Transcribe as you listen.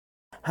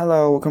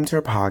Hello, welcome to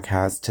our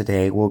podcast.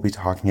 Today we'll be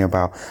talking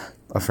about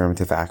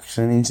affirmative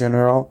action in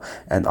general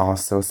and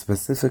also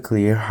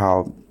specifically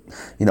how,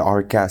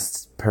 our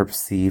guest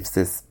perceives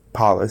this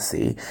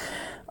policy.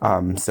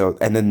 And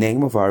the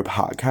name of our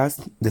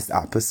podcast, this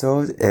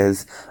episode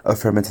is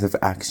Affirmative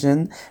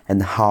Action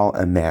and How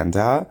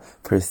Amanda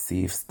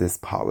Perceives This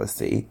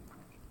Policy.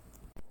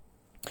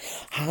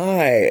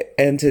 Hi,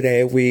 and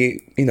today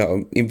we,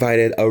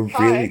 invited a Hi.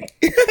 really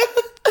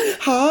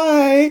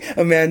Hi,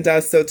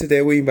 Amanda. So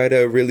today we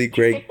invited a really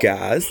great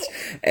guest,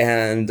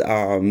 and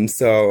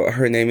so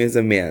her name is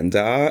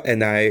Amanda,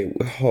 and I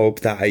hope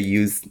that I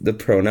used the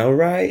pronoun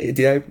right.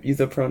 Did I use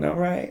the pronoun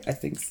right? I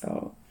think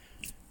so.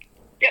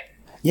 Yeah.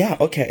 Yeah,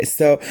 okay.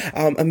 So,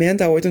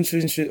 Amanda, why don't you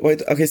introduce,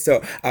 wait, okay,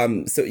 so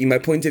in my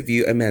point of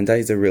view, Amanda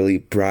is a really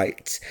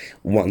bright,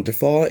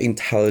 wonderful,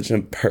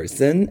 intelligent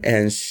person,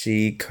 and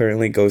she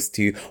currently goes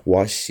to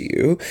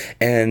WashU.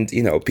 And,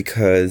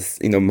 because,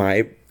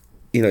 my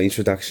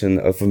introduction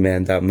of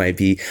Amanda might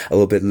be a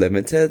little bit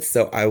limited.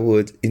 So I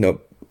would,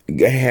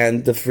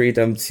 hand the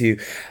freedom to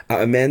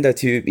Amanda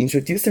to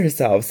introduce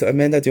herself. So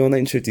Amanda, do you want to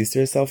introduce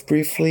yourself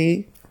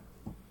briefly?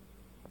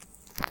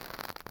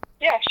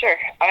 Yeah, sure.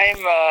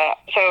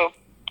 So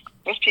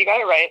Miss P got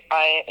it right.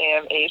 I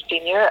am a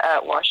senior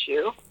at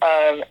WashU.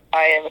 I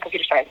am a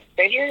computer science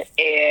major,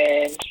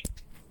 and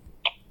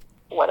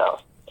what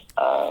else?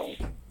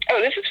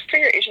 This is for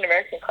your Asian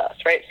American class,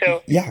 right?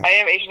 So Yeah. I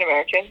am Asian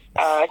American.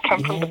 I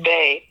come from the Yeah.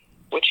 Bay,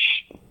 which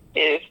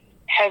is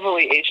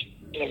heavily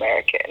Asian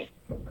American.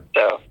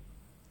 So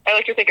I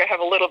like to think I have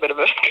a little bit of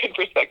a good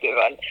perspective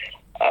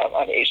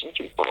on Asian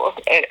people,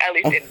 at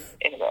least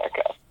in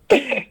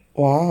America.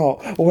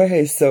 Wow.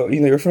 Wait, so,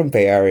 you're from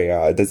Bay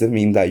Area. Does it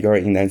mean that you're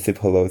in Nancy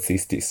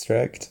Pelosi's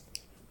district?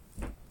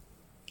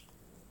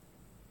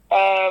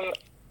 Um,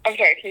 I'm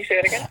sorry, can you say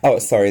that again? Oh,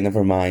 sorry,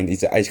 never mind.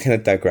 I kind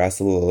of digress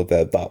a little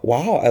bit, but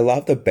wow, I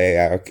love the Bay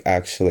Area,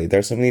 actually.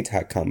 There's so many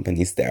tech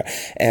companies there.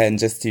 And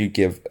just to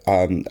give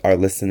our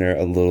listener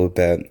a little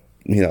bit,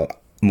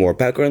 more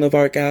background of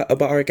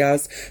about our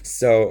guest.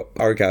 So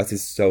our guest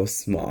is so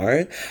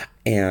smart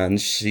and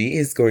she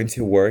is going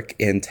to work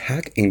in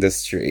tech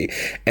industry.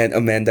 And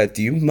Amanda,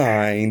 do you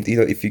mind,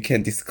 if you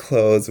can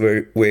disclose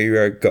where you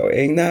are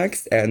going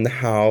next and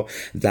how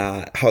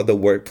the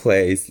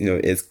workplace,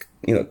 is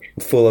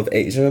full of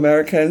Asian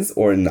Americans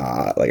or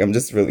not? Like, I'm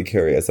just really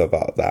curious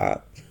about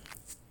that.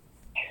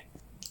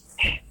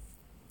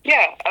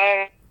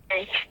 Yeah,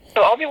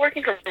 so I'll be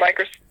working for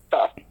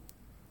Microsoft.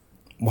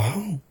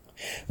 Wow.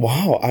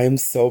 Wow, I am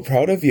so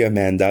proud of you,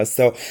 Amanda.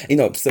 So,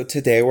 so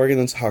today we're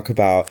going to talk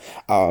about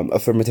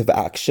affirmative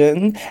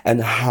action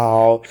and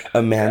how Okay.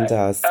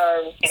 Amanda's.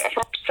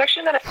 For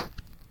section that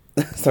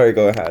Sorry,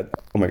 go ahead.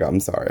 Oh my God, I'm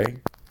sorry.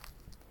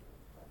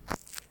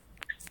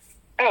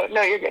 oh,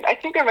 no, you're good. I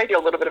think there might be a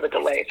little bit of a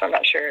delay, so I'm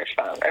not sure if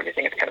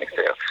everything is coming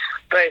through.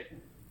 But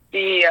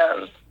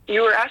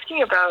you were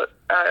asking about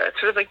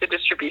sort of like the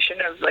distribution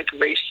of like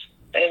race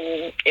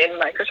in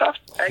Microsoft,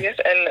 I guess,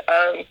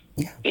 and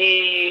Yeah.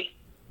 the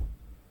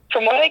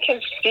from what I can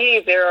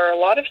see, there are a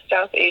lot of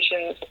South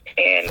Asians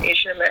and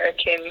Asian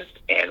Americans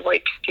and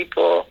white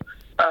people.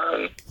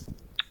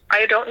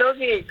 I don't know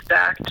the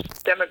exact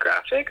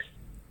demographics,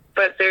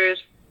 but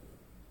there's,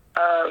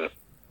 I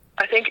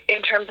think,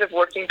 in terms of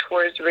working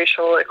towards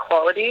racial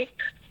equality,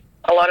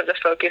 a lot of the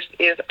focus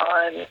is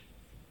on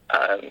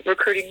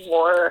recruiting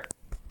more,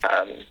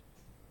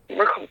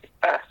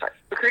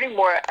 recruiting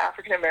more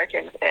African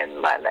Americans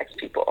and Latinx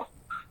people.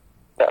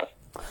 So,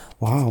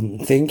 Wow,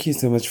 thank you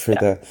so much yeah.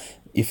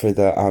 for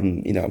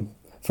the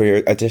for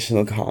your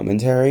additional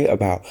commentary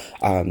about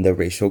the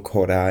racial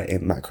quota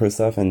in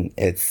Microsoft and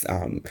its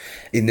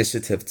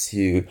initiative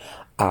to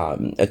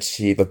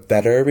achieve a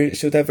better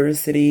racial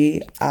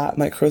diversity at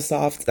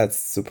Microsoft. That's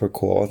super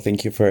cool.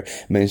 Thank you for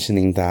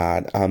mentioning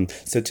that.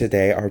 So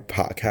today our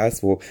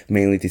podcast will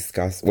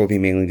be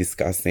mainly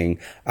discussing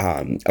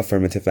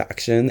affirmative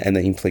action and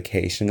the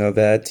implication of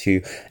it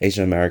to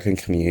Asian American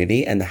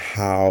community and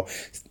how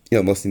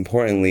most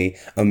importantly,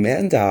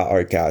 Amanda,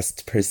 our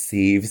guest,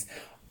 perceives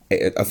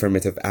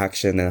affirmative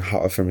action and how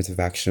affirmative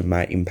action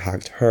might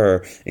impact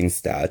her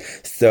instead.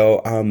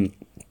 So,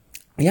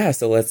 yeah,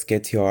 so let's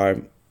get to our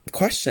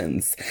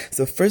questions.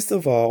 So first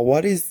of all,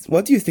 what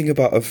do you think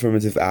about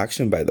affirmative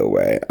action, by the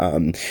way?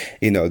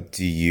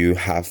 Do you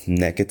have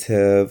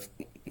negative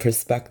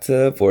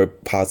perspective or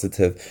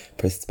positive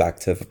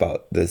perspective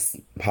about this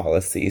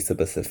policy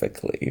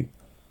specifically?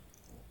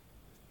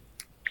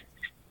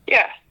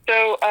 Yeah.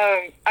 So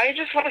I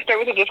just want to start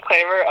with a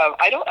disclaimer of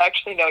I don't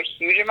actually know a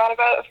huge amount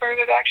about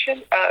affirmative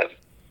action.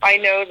 I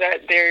know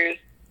that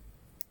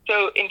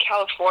so in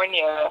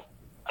California,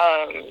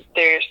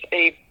 there's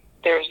a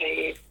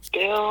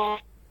bill.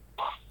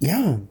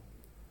 Yeah.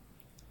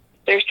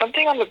 There's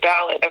something on the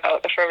ballot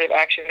about affirmative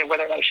action and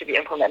whether or not it should be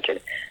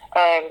implemented.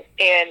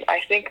 And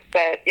I think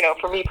that,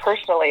 for me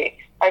personally,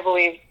 I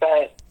believe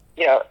that,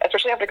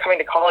 especially after coming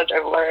to college,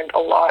 I've learned a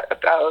lot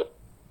about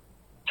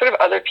sort of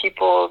other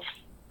people's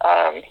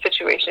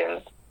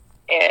situations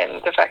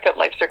and the fact that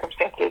life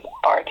circumstances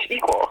aren't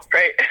equal,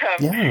 right?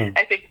 Yeah.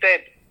 I think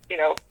that,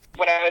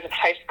 when I was in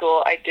high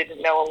school, I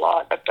didn't know a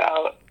lot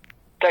about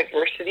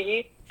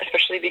diversity,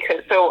 especially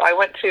because, so I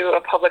went to a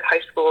public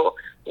high school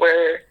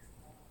where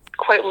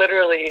quite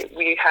literally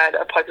we had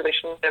a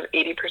population of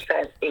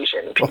 80%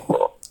 Asian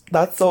people.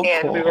 That's so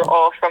and cool. we were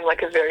all from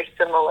like a very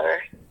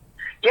similar,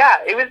 yeah,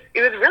 it was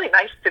really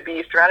nice to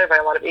be surrounded by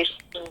a lot of Asian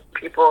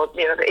people.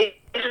 The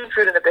Asian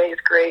food in the Bay is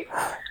great.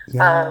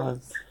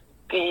 Yes.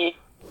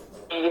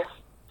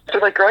 So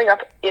like growing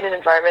up in an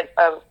environment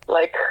of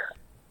like,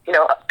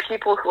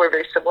 people who are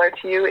very similar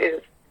to you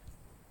is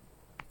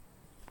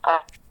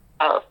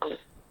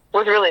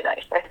was really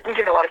nice. I think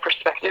get a lot of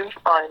perspective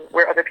on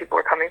where other people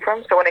are coming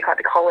from. So when I got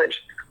to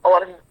college, a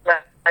lot of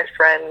my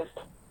friends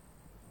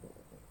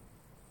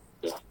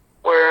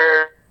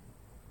were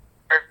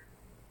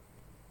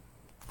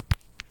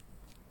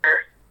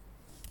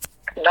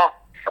not.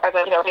 I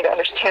need to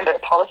understand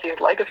that policies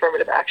like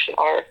affirmative action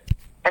are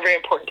very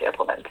important to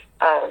implement.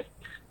 I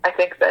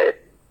think that,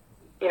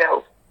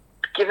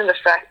 given the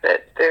fact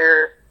that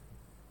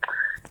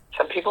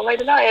some people may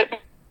deny it,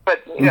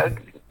 but,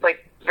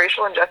 like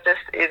racial injustice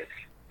is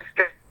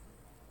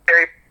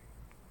very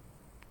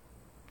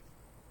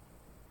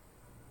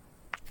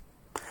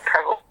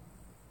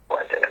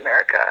prevalent in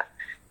America,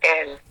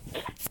 and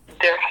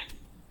they're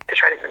to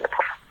try to bring the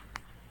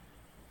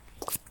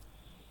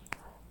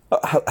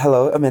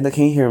Hello, Amanda,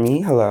 can you hear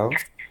me? Hello?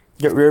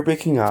 You're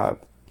breaking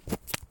up.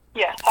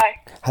 Yeah, hi.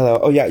 Hello.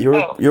 Oh yeah,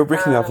 you're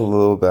breaking up a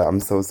little bit. I'm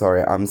so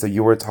sorry. So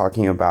you were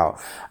talking about,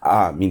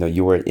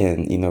 you were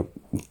in, in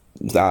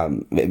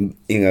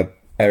a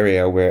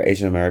area where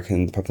Asian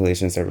American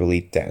populations are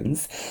really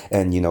dense,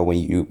 and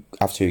when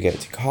after you get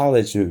to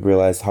college, you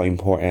realize how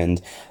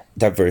important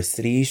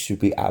diversity should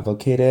be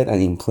advocated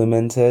and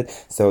implemented.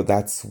 So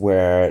that's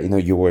where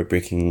you were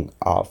breaking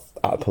off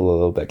up a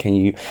little bit. Can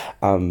you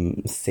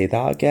say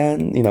that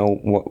again?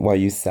 What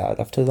you said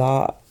after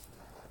that.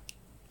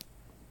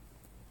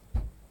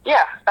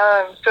 Yeah.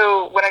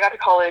 So when I got to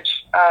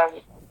college, I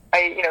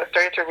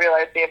started to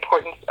realize the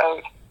importance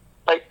of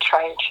like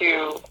trying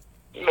to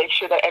make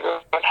sure that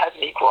everyone has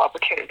an equal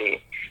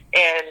opportunity,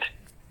 and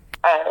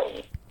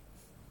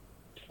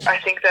I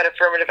think that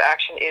affirmative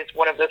action is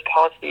one of those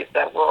policies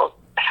that will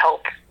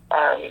help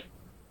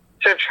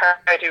sort of try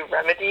to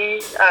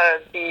remedy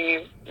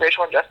the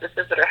racial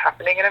injustices that are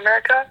happening in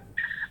America.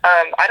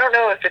 I don't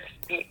know if it's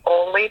the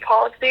only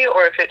policy,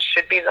 or if it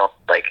should be or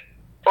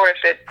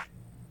if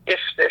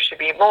there should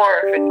be more,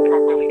 if it's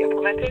properly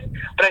implemented.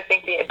 But I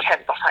think the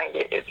intent behind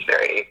it is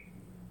very,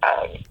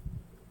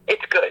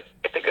 it's good.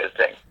 It's a good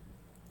thing.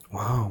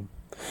 Wow.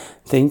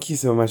 Thank you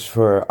so much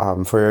for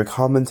your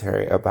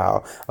commentary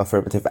about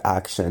affirmative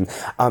action.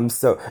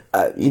 So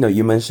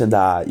you mentioned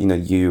that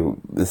you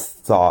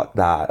thought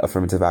that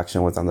affirmative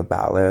action was on the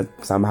ballot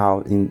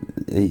somehow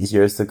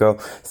years ago.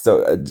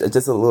 So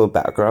just a little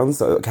background.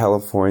 So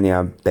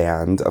California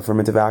banned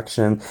affirmative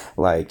action,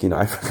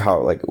 I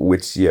forgot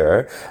which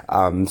year.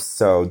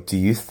 So do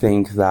you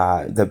think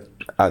that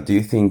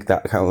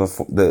kind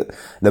of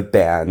the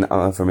ban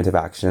on affirmative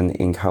action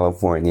in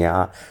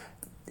California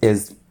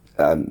is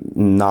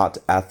not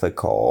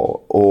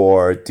ethical,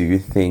 or do you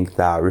think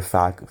that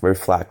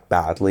reflect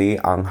badly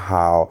on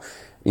how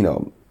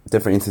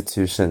different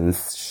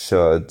institutions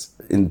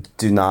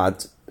do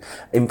not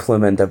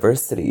implement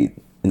diversity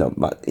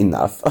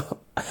enough?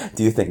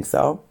 Do you think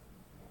so?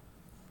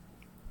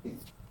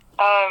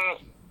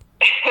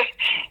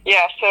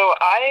 Yeah. So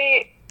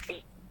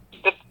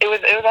it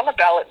was on the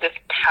ballot this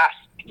past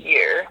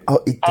year. Oh,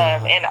 it did.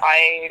 And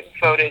I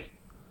voted.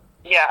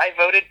 Yeah, I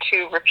voted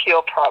to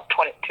repeal Prop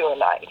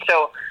 2209.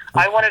 So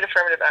I wanted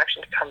affirmative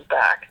action to come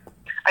back.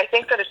 I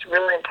think that it's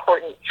really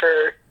important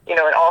for, in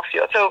all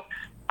fields. So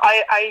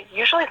I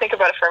usually think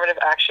about affirmative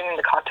action in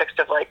the context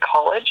of like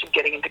college and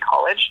getting into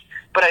college.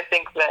 But I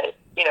think that,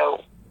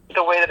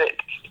 the way that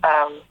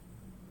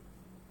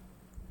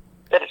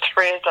it's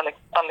phrased on the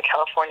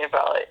California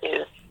ballot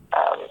is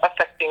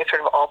affecting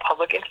sort of all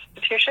public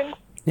institutions.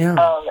 Yeah.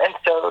 And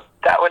so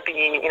that would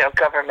be,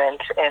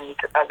 government and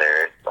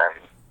other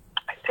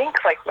I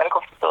think like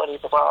medical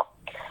facilities as well.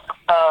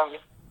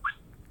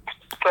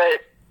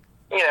 But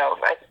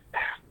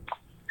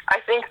I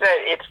think that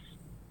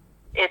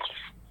it's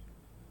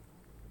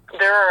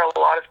there are a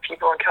lot of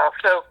people in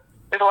California. So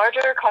there's a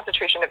larger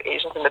concentration of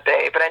Asians in the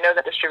Bay, but I know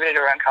that distributed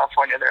around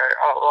California there are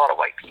a lot of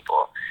white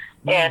people.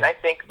 And I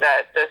think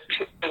that those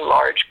two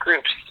large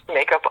groups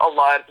make up a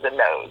lot of the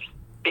no's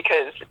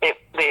because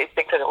they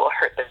think that it will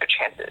hurt their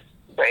chances,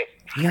 right?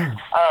 Yeah.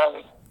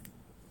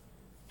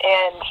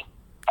 And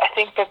I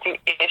think that the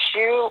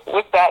issue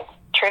with that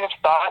train of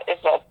thought is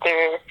that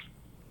they're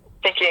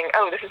thinking,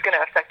 oh, this is going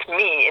to affect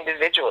me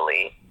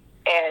individually.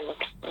 And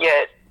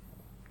yet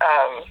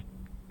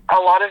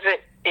a lot of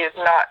it is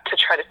not to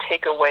try to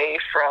take away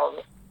from,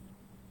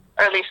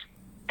 or at least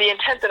the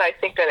intent that I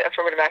think that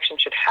affirmative action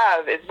should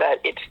have is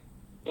that it's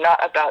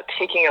not about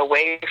taking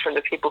away from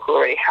the people who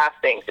already have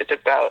things. It's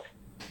about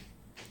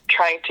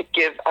trying to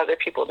give other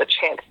people the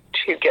chance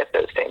to get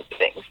those same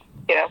things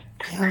you know.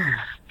 Yeah.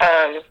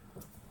 Um,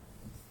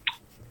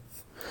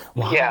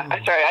 yeah, Wow.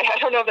 I'm sorry. I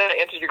don't know if that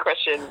answered your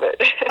question, but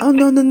Oh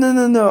no no no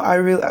no no!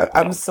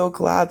 I'm so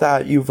glad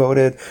that you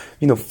voted,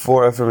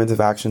 for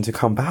affirmative action to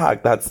come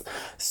back. That's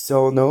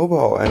so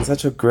noble and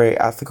such a great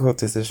ethical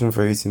decision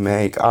for you to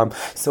make.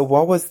 So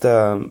what was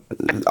the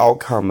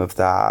outcome of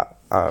that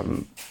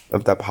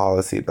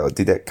policy though?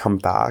 Did it come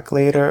back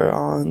later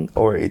on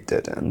or it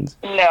didn't?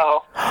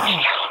 no,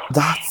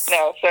 That's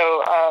no.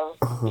 So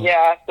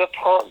yeah, the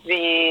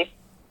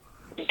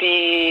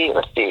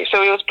let's see.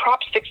 So it was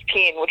Prop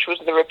 16, which was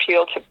the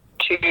repeal to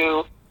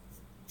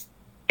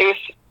it was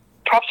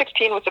Prop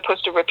 16 was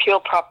supposed to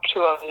repeal Prop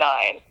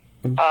 209.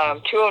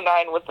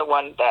 209 was the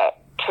one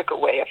that took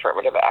away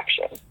affirmative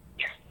action.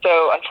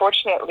 So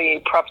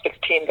unfortunately, Prop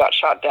 16 got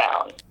shot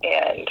down,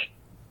 and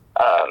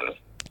a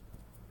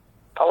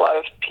lot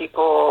of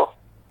people,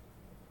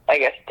 I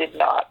guess, did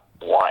not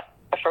want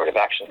affirmative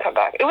action to come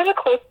back. It was a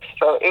close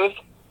vote. It was,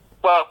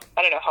 well,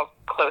 I don't know how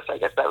close I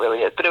guess that really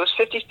is, but it was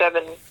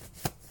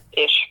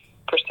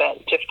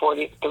 57-ish% to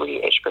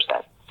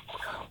 43-ish%.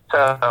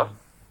 So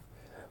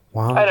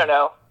wow. I don't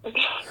know.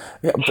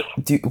 Yeah,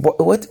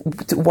 but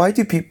why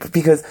do people,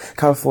 because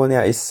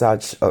California is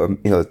such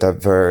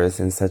diverse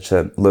and such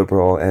a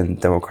liberal and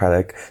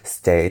democratic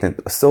state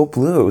and so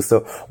blue.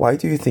 So why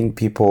do you think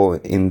people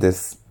in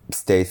this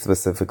state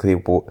specifically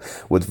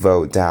would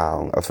vote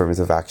down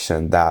affirmative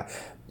action that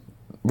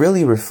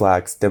really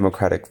reflects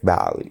democratic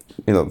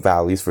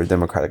values for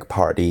Democratic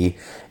Party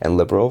and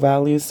liberal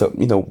values? So,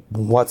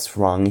 what's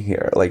wrong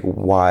here? Like,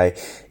 why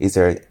is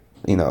there,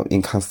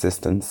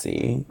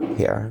 inconsistency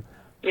here?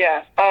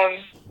 Yeah.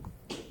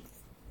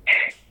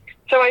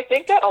 So I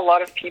think that a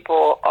lot of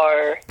people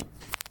are.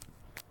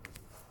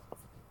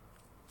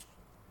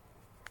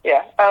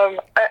 Yeah.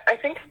 I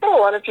think that a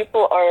lot of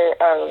people are.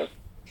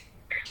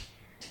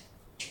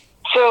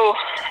 So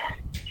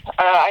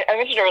I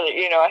mentioned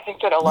earlier, I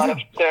think that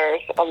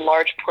there's a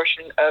large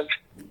portion of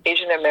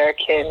Asian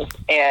Americans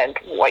and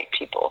white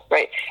people,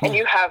 right? And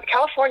you have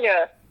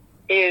California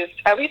is,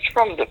 at least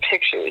from the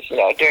pictures,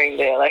 during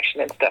the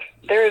election and stuff,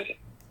 there's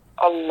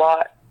a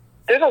lot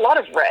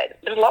of red.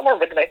 There's a lot more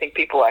red than I think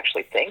people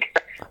actually think.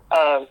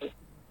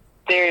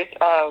 There's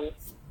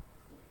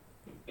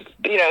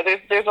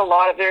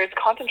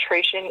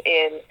concentration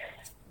in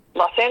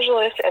Los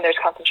Angeles, and there's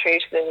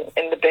concentration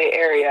in the Bay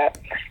Area,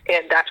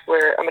 and that's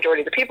where a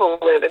majority of the people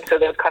live, and so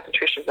those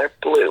concentrations are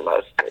blue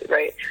mostly,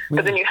 right? Mm-hmm.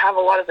 But then you have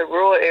a lot of the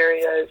rural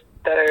areas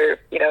that are,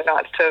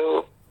 not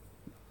so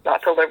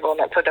liberal,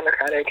 not so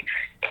democratic,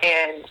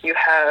 and you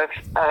have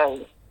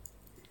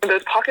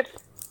those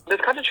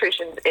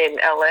concentrations in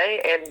LA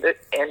and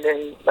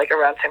in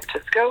around San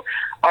Francisco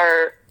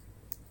are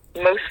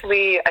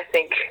mostly, I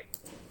think,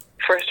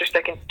 first or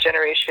second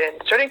generation,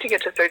 starting to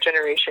get to third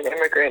generation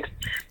immigrants.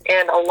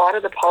 And a lot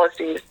of the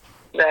policies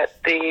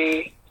that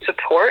they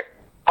support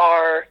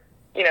are,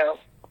 I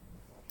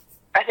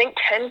think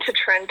tend to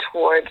trend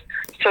towards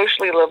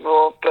socially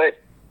liberal, but,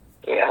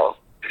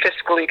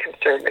 fiscally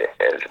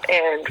conservative.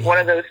 And one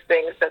of those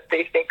things that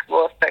they think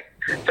will affect,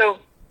 so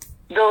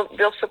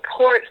they'll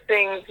support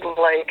things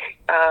like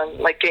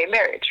gay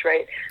marriage,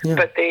 right? Yeah.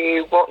 But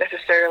they won't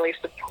necessarily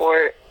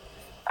support,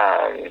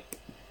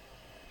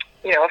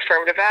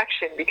 affirmative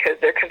action because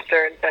they're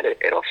concerned that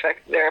it'll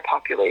affect their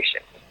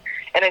population.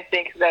 And I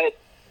think that,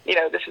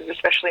 this is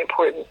especially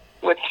important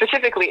with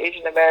specifically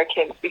Asian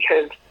Americans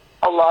because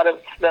a lot of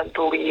them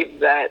believe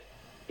that,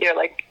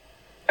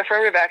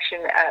 affirmative action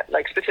at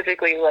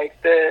specifically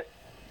the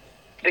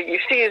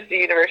UCs, the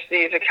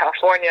universities of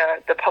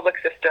California, the public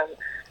system,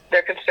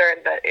 they're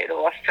concerned that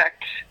it'll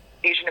affect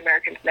Asian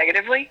Americans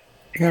negatively.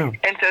 Yeah.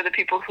 And so the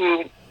people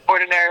who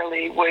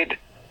ordinarily would,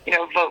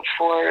 vote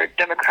for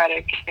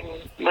democratic and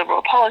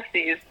liberal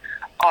policies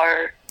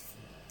are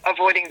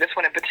avoiding this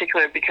one in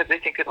particular because they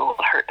think it'll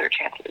hurt their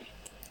chances.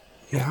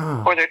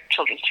 Yeah. Or their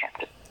children's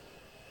chances.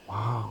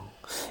 Wow.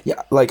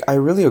 Yeah, I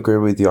really agree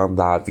with you on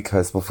that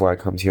because before I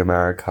come to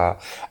America,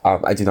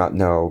 I do not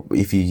know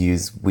if you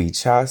use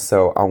WeChat.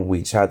 So on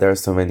WeChat, there are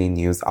so many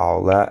news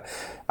outlets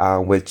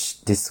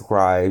which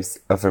describes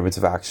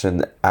affirmative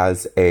action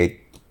as a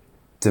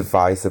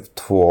divisive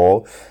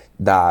tool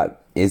that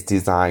is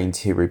designed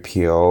to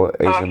repeal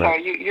Asian. Oh,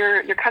 sorry,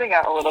 you're cutting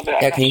out a little bit.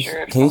 Yeah,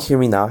 can you hear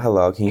me now?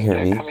 Hello, can you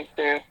hear me? Coming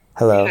through.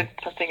 Hello. You said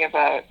something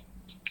about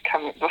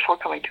before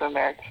coming to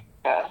America.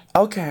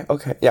 Okay.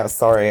 Yeah,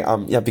 sorry.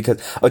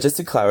 Because just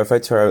to clarify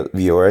to our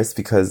viewers,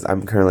 because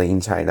I'm currently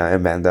in China,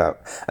 Amanda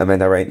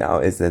right now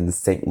is in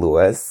St.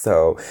 Louis.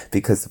 So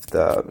because of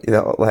the,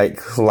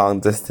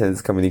 long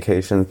distance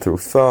communication through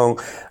phone,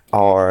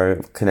 our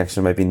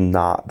connection might be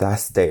not that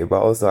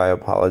stable. So I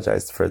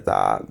apologize for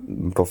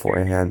that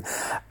beforehand.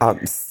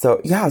 So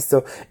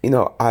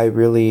I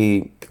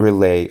really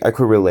I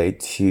could relate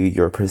to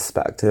your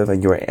perspective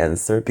and your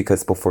answer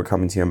because before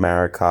coming to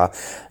America,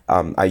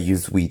 I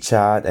use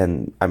WeChat,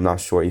 and I'm not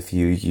sure if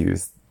you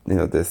use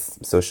this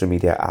social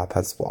media app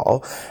as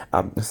well.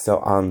 So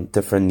on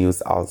different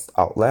news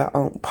outlet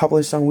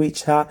published on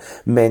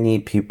WeChat, many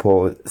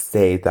people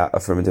say that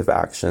affirmative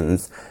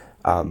actions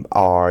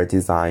are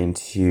designed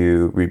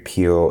to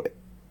repeal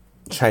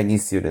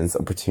Chinese students'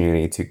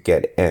 opportunity to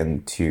get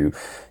into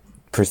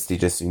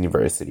prestigious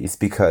universities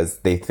because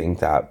they think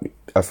that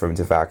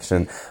affirmative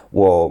action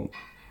will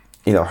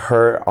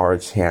hurt our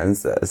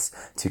chances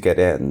to get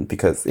in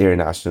because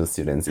international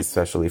students,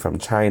 especially from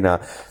China,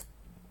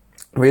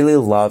 really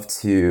love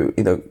to,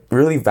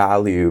 really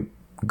value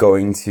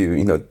going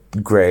to,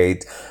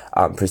 great,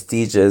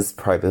 prestigious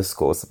private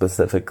schools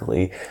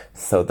specifically.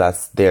 So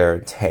that's their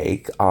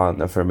take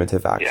on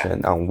affirmative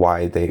action, on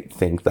why they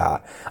think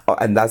that. Oh,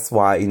 and that's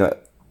why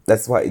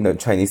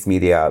Chinese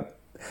media,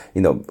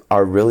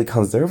 are really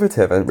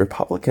conservative and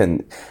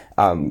Republican.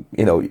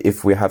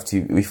 If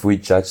we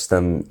judge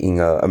them in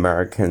a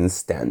American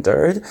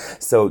standard.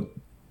 So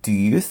do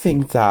you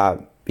think that,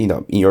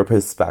 in your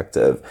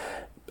perspective,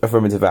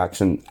 affirmative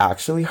action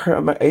actually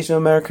hurt Asian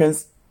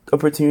Americans'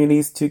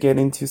 opportunities to get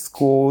into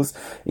schools,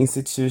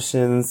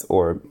 institutions,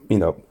 or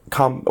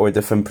or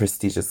different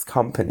prestigious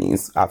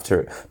companies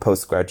after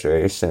post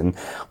graduation?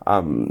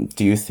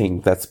 Do you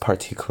think that's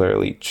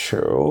particularly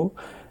true?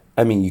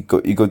 I mean, you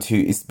go to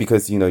it's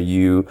because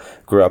you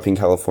grew up in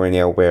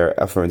California where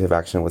affirmative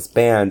action was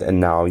banned, and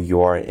now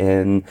you're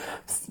in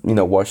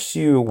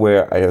WashU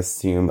where I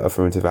assume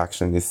affirmative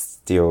action is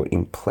still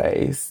in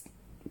place,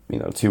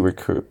 to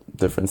recruit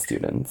different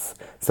students.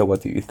 So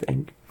what do you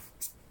think?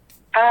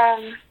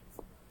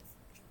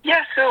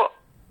 Yeah, so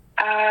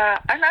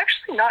I'm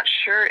actually not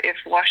sure if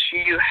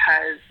WashU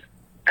has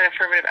an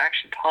affirmative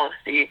action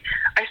policy.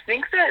 I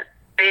think that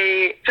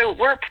so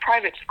we're a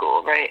private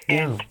school, right?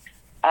 Yeah. And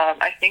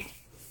I think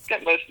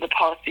that most of the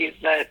policies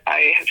that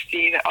I have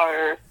seen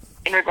are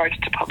in regards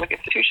to public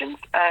institutions.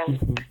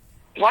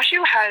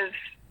 WashU has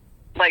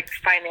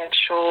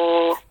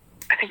financial,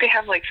 I think they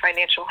have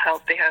financial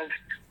help. They have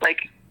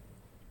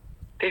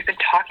they've been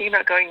talking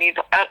about going needs.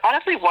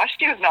 Honestly,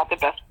 WashU is not the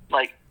best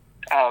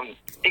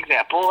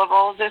example of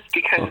all of this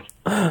because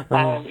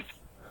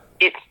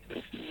it's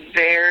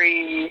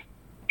very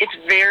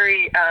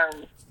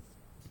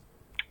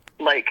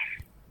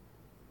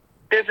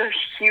there's a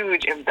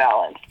huge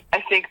imbalance.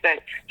 I think that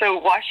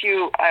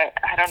WashU,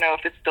 I don't know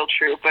if it's still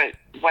true, but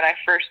when I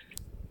first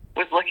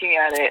was looking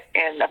at it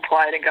and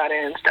applied and got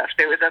in and stuff,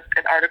 there was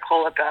an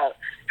article about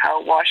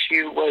how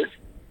WashU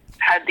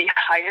had the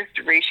highest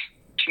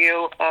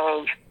ratio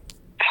of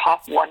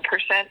top 1%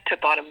 to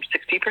bottom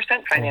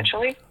 60%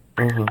 financially.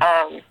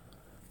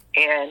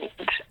 And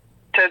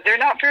so they're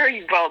not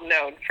very well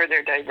known for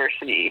their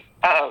diversity.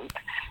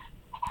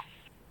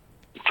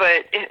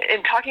 But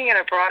in talking in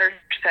a broader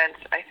sense,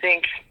 I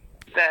think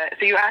that,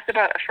 so you asked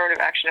about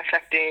affirmative action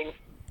affecting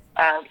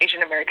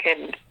Asian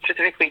American,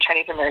 specifically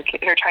Chinese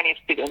American or Chinese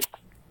students.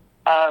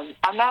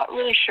 I'm not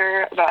really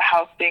sure about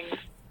how things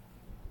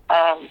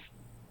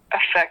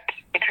affect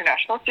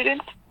international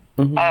students,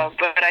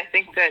 but I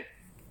think that,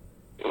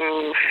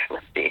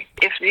 let's see,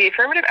 if the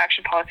affirmative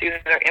action policies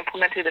are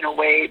implemented in a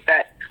way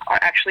that are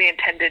actually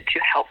intended to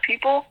help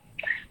people,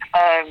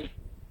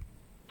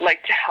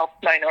 to help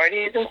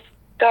minorities and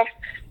stuff,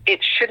 it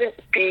shouldn't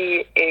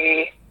be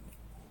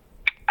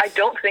I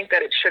don't think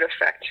that it should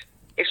affect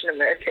Asian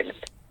Americans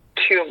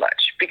too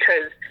much,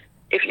 because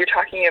if you're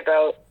talking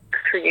about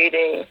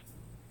creating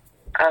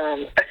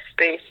a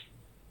space,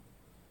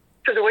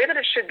 so the way that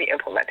it should be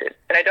implemented,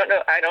 and I don't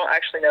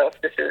actually know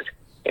if this is,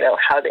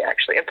 how they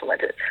actually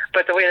implement it,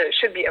 but the way that it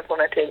should be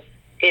implemented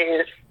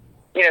is,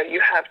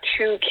 you have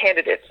two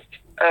candidates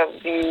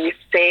of the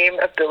same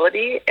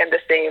ability and the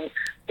same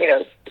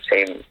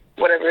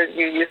whatever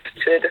you use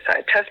to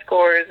decide test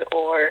scores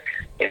or,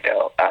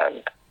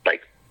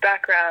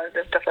 backgrounds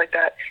and stuff like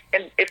that.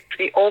 And if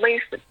the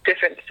only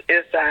difference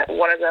is that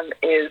one of them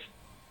is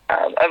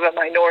of a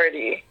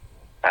minority,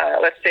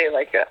 let's say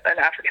an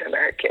African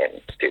American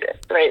student,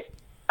 right?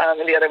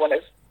 And the other one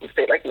is,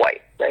 say,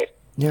 white, right?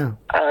 Yeah.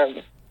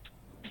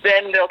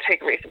 Then they'll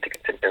take race into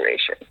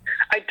consideration.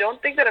 I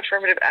don't think that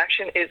affirmative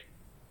action is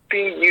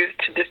being used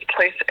to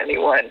displace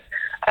anyone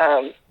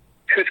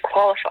who's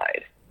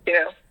qualified,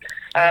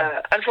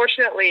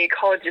 Unfortunately,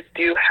 colleges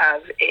do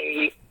have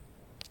a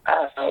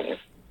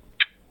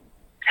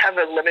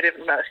limited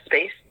amount of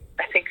space.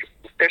 I think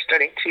they're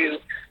starting to,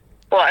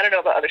 well, I don't know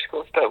about other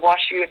schools, but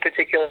WashU in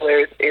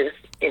particular is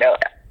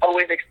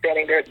always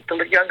expanding.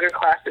 The younger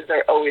classes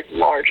are always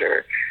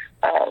larger.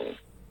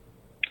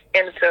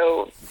 And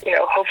so,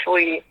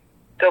 hopefully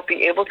they'll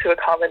be able to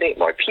accommodate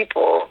more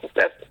people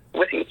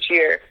with each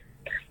year.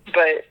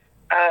 But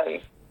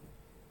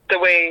the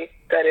way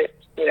that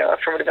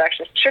affirmative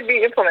action should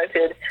be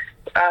implemented,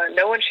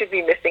 no one should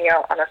be missing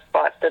out on a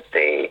spot that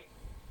they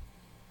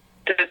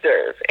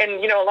deserve. And,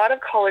 a lot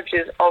of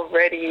colleges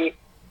already,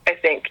 I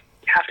think,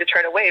 have to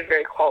turn away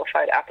very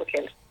qualified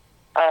applicants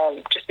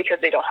just because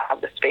they don't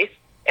have the space.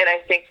 And I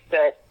think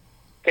that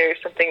there's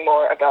something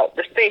more about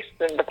the space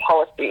than the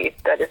policy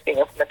that is being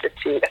implemented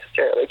to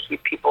necessarily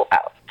keep people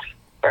out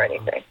or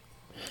anything.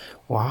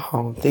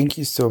 Wow, thank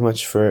you so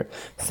much for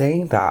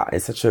saying that.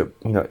 It's such a,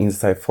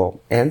 insightful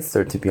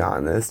answer, to be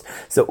honest.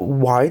 So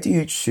why do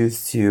you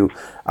choose to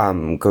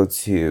go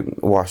to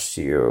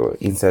WashU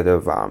instead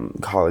of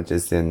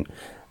colleges in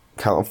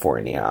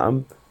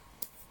California?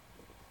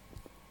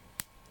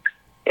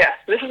 Yeah,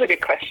 this is a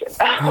good question.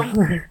 So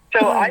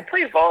I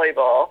play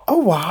volleyball. Oh,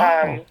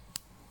 wow. Um,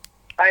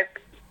 I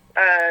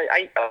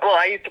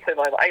used to play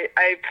volleyball.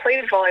 I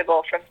played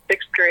volleyball from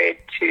sixth grade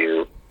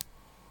to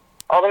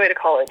all the way to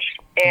college,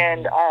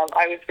 and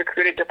I was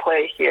recruited to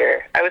play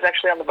here. I was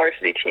actually on the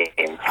varsity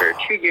team for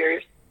 2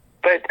 years,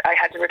 but I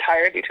had to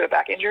retire due to a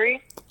back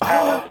injury.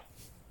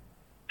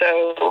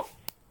 So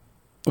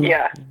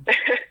yeah.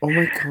 Oh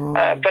my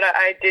God. But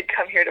I did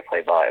come here to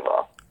play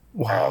volleyball.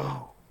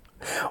 Wow.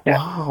 Yeah.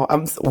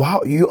 Wow,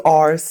 wow, you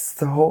are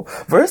so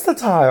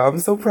versatile. I'm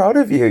so proud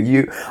of you.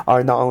 You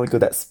are not only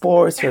good at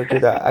sports, you're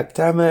good at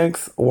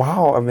academics.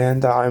 Wow,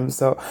 Amanda,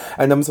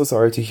 and I'm so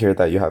sorry to hear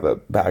that you have a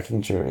back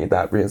injury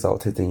that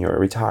resulted in your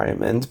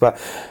retirement. But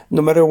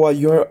no matter what,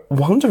 you're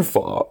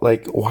wonderful.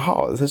 Like,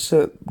 wow, such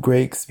a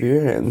great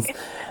experience.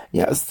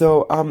 Yeah,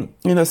 so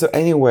so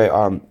anyway,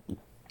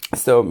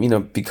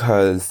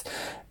 because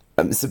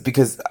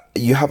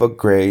you have a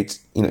great,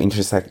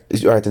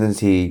 your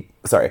identity,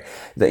 sorry,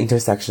 the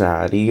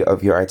intersectionality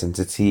of your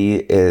identity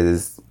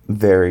is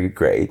very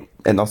great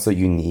and also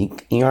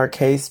unique in our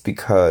case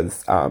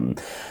because,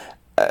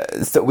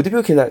 so would it be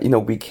okay that,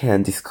 we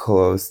can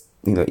disclose,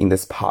 in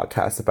this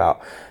podcast about,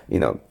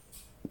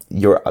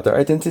 your other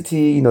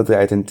identity, the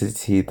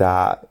identity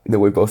that,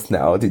 we both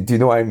know. Do you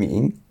know what I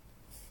mean?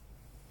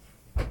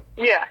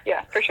 Yeah,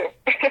 for sure.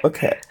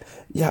 Okay.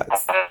 Yeah.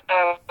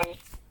 Um,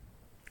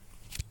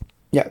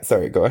 Yeah,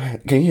 sorry, go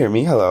ahead. Can you hear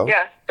me? Hello?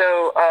 yeah,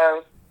 so,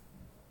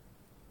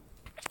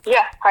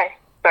 yeah, hi.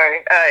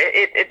 Sorry.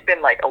 It's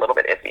been like a little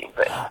bit iffy,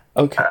 but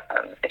Okay.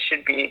 it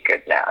should be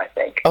good now, I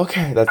think.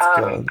 Okay, that's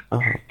good.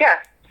 Yeah,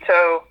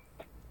 so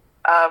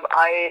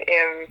I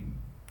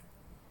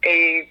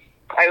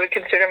would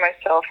consider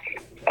myself,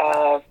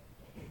 I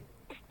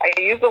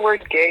use the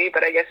word gay,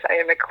 but I guess I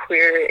am a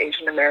queer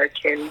Asian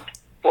American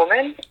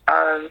woman.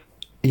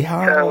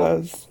 Yes.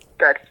 So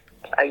that's,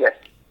 I guess,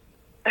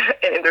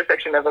 an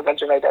intersection of a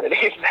bunch of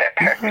identities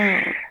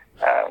there.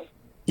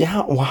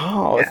 Yeah,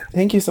 wow. Yeah.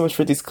 Thank you so much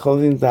for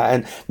disclosing that.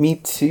 And me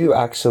too,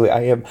 actually.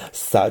 I am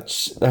sorry,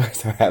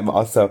 I'm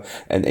also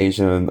an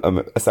Asian,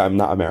 so I'm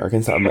not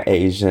American, so I'm an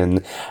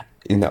Asian,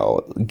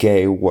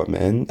 gay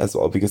woman as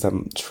well because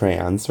I'm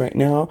trans right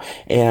now.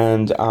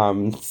 And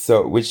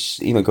so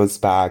which, goes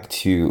back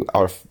to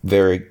our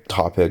very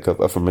topic of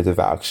affirmative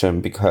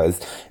action because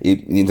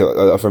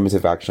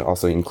affirmative action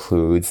also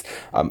includes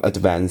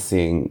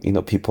advancing,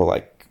 people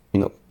like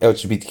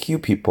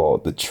LGBTQ people,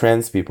 the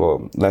trans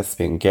people,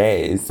 lesbian,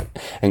 gays,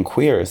 and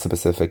queer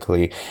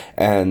specifically,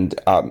 and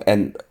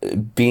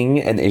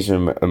being an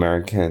Asian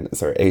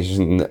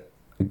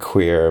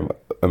queer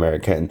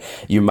American,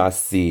 you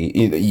must see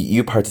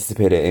you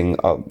participated in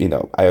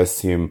I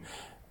assume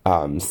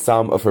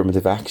some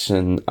affirmative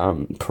action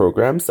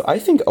programs. So I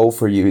think O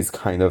for You is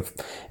kind of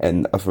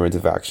an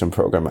affirmative action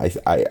program.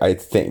 I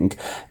think,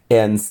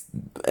 and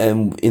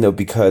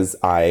because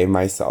I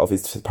myself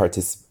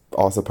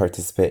also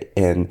participate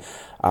in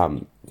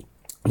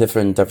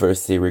different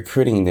diversity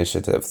recruiting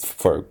initiatives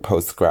for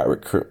postgrad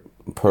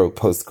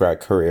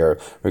career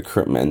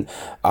recruitment.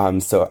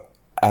 So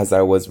as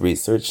I was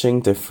researching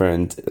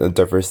different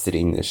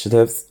diversity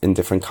initiatives in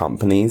different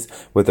companies,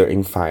 whether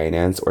in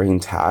finance or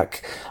in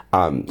tech,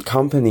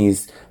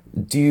 companies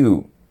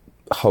do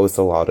host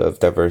a lot of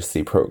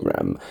diversity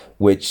program,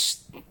 which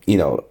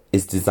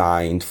is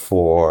designed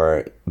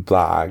for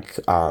Black,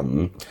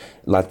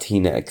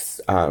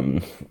 Latinx,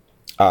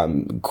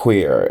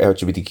 queer,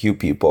 LGBTQ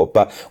people,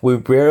 but we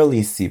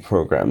rarely see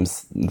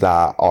programs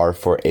that are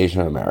for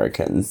Asian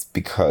Americans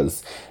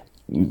because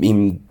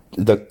in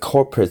the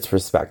corporate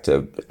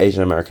perspective,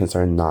 Asian Americans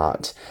are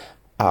not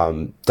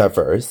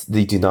diverse.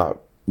 They do not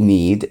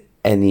need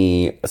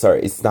any,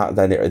 sorry, it's not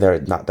that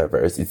they're not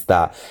diverse, it's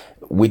that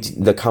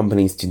the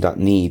companies do not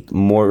need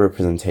more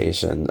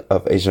representation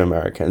of Asian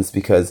Americans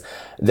because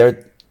there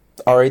are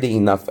already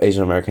enough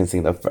Asian Americans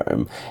in the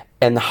firm.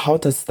 And how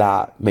does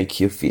that make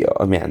you feel,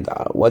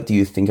 Amanda? What do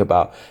you think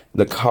about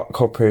the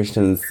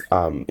corporation's,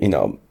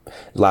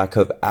 lack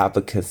of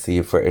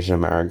advocacy for Asian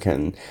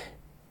American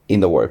in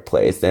the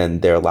workplace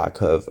and their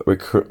lack of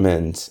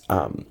recruitment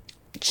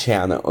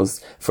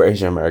channels for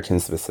Asian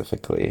Americans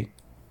specifically?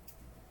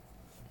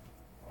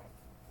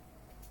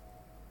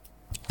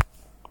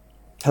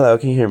 Hello,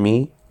 can you hear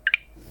me?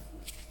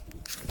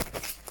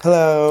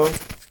 Hello.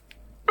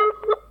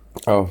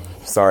 Oh,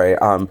 sorry.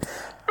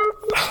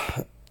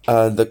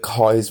 The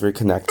call is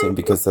reconnecting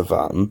because of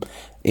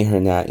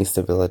internet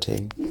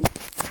instability.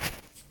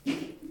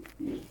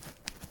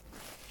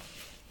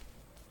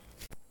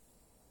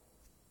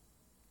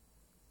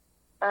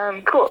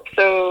 Cool.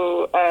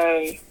 So,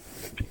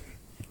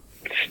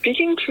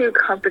 speaking to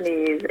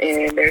companies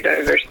and their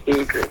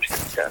diversity groups and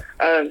stuff.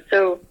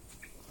 So,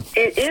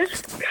 it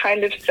is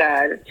kind of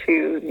sad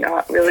to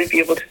not really be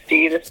able to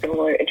see the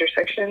similar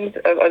intersections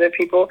of other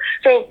people.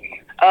 So,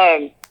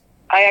 I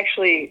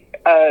actually,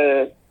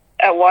 at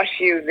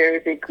WashU,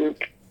 there's a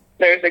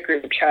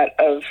group chat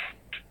of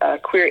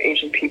queer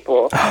Asian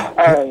people.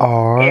 There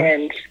are.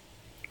 And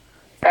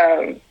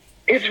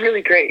it's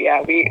really great.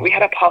 Yeah, we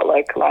had a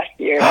potluck last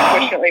year.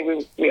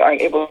 Unfortunately, we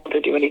aren't able to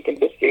do anything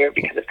this year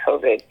because of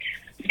COVID.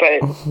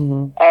 But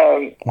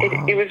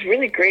it was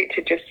really great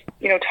to just,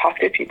 talk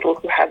to people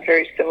who have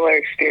very similar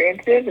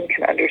experiences and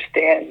can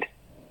understand,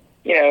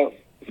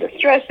 the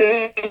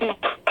stresses,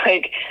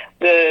 like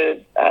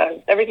the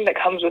everything that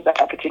comes with that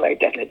particular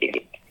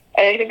identity.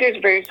 And I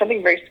think there's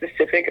something very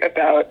specific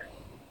about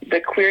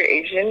the queer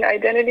Asian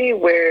identity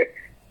where,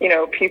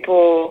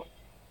 people,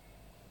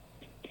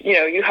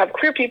 you have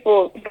queer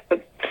people,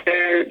 but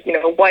they're,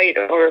 white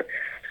or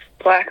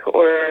Black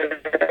or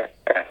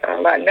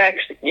Latinx,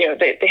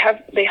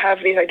 they have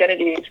these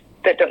identities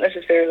that don't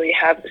necessarily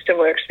have the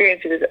similar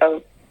experiences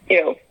of,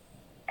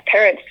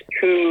 parents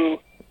who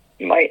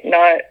might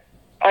not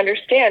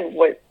understand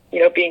what,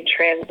 being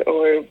trans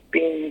or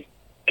being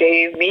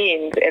gay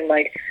means, and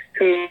like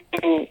who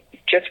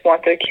just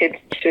want their kids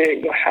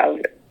to have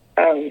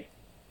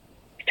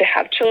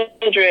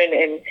children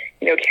and,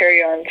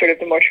 carry on sort of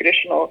the more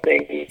traditional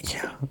things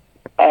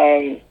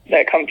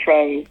that come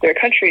from their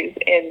countries.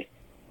 And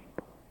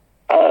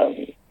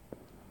and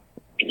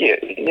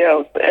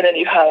then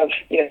you have,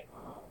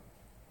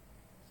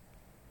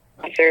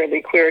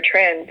 necessarily queer or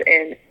trans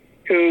and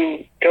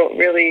who don't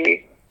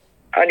really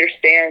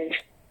understand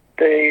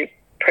the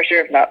pressure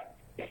of not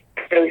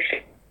really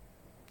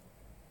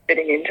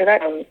fitting into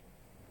that.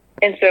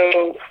 And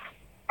so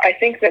I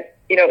think that,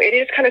 it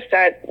is kind of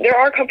sad. There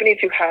are companies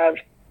who have,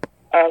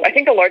 I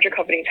think the larger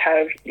companies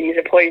have these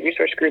employee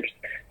resource groups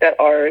that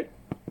are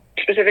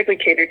specifically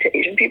catered to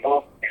Asian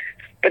people,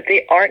 but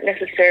they aren't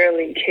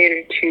necessarily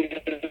catered to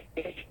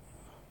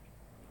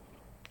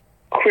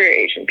queer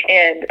Asian people.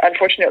 And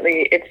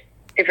unfortunately, it's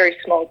a very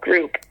small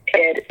group,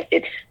 and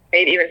it's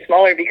made even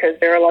smaller because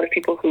there are a lot of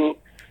people who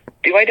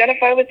do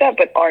identify with that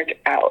but aren't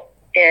out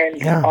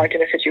and aren't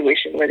in a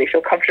situation where they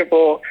feel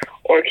comfortable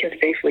or can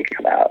safely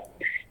come out.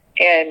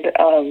 And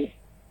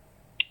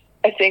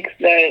I think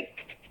that,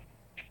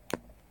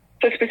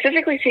 so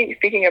specifically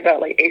speaking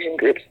about like Asian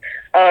groups,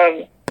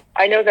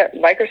 I know that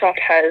Microsoft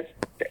has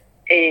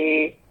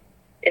an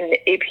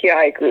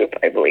API group,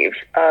 I believe,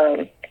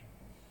 and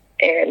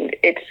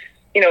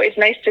it's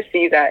nice to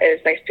see that.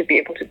 It's nice to be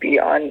able to be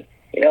on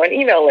an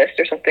email list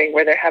or something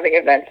where they're having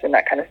events and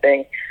that kind of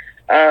thing.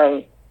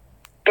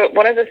 But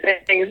one of the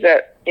things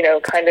that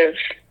kind of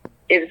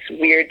is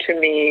weird to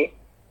me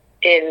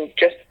in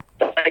just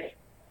like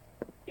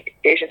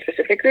Asian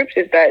specific groups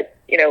is that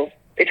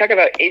they talk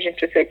about Asian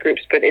specific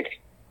groups, but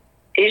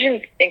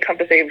Asians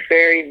encompass a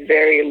very,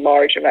 very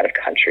large amount of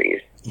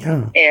countries.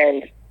 Yeah.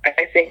 And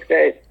I think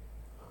that,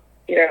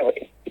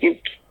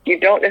 you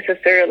don't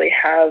necessarily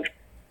have,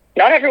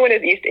 not everyone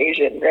is East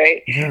Asian,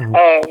 right? Yeah.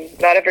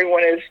 Not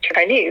everyone is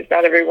Chinese,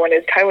 not everyone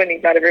is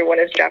Taiwanese, not everyone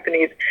is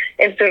Japanese.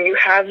 And so you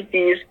have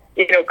these,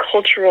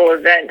 cultural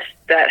events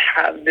that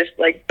have this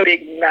like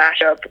big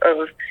mashup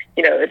of,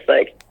 it's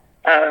like,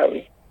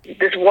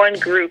 this one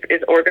group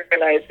is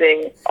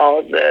organizing all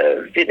of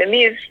the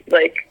Vietnamese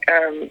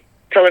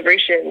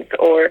celebrations,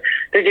 or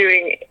they're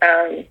doing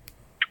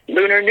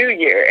Lunar New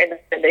Year, and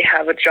then they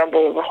have a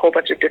jumble of a whole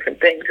bunch of different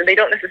things, and they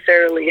don't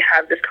necessarily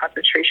have this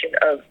concentration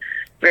of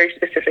very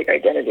specific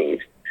identities.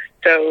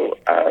 So,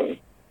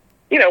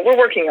 we're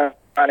working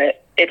on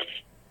it.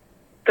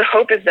 The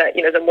hope is that,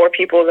 the more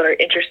people that are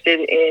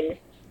interested in,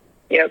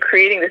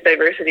 creating this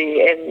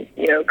diversity and,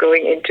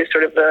 going into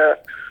sort of the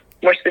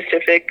more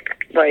specific,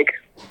 like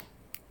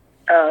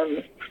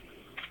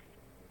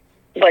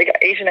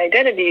Asian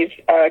identities,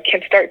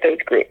 can start those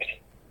groups,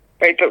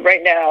 right? But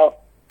right now,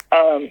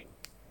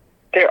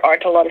 there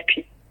aren't a lot of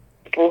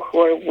people who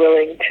are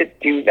willing to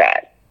do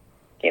that,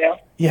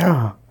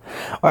 Yeah.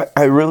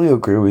 I really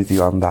agree with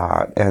you on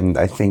that. And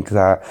I think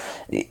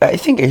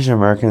Asian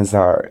Americans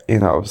are,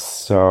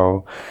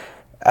 so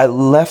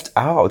left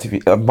out,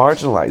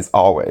 marginalized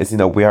always.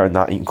 We are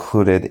not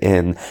included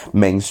in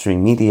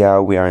mainstream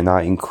media. We are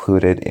not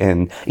included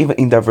even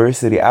in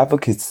diversity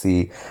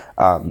advocacy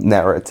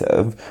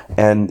narrative.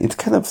 And it's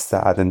kind of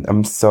sad. And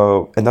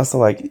also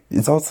like,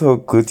 it's also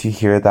good to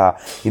hear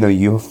that,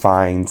 you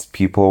find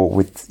people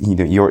with,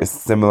 your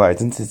similar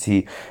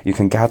identity. You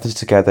can gather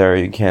together.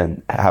 You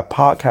can have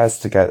potluck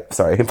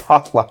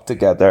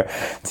together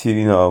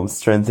to,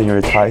 strengthen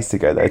your ties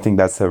together. I think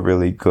that's a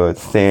really good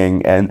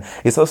thing. And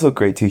it's also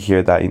great to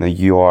hear that,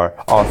 you are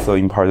also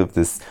in part of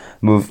this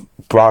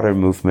broader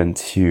movement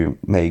to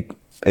make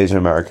Asian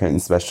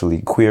Americans,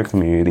 especially queer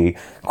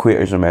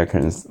Asian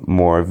Americans,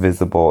 more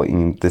visible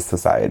in this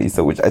society.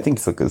 So, which I think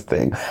is a good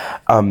thing.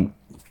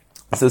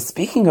 So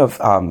speaking of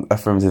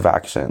affirmative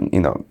action,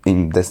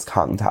 in this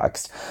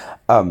context,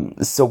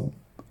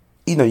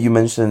 you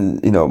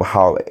mentioned,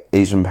 how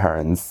Asian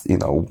parents,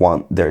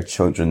 want their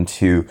children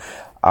to,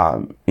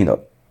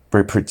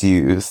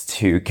 reproduce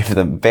to give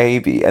them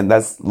baby. And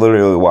that's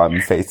literally what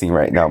I'm facing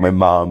right now. My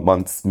mom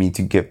wants me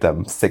to give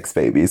them 6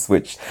 babies,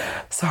 which,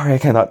 sorry, I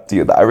cannot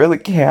do that. I really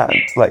can't.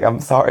 Like, I'm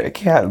sorry, I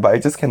can't, but I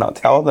just cannot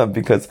tell them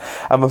because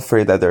I'm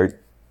afraid that they're,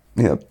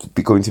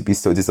 going to be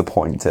so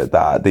disappointed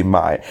that they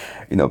might,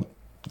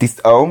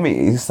 disown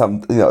me.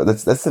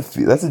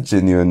 That's a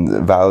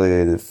genuine,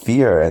 validated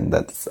fear, and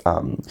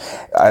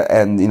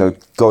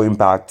going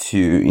back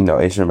to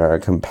Asian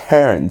American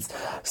parents.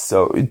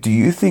 So, do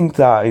you think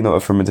that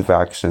affirmative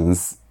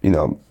actions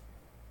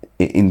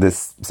in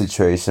this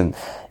situation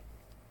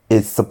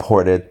is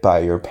supported by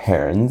your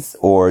parents,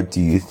 or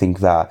do you think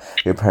that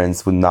your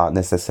parents would not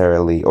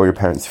necessarily, or your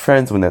parents'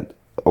 friends would not,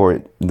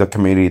 or the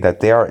community that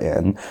they are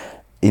in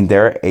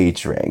their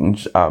age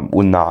range,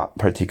 would not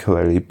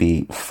particularly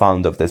be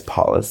fond of this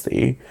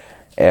policy?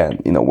 And,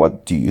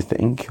 what do you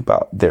think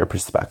about their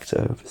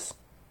perspectives?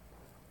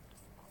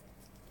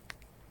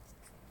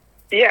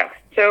 Yeah,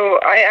 so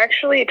I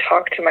actually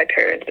talked to my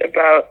parents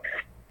about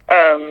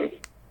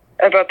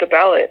the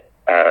ballot,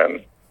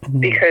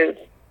 because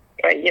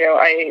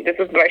this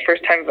was my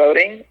first time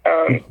voting,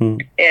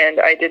 and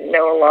I didn't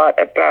know a lot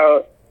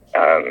about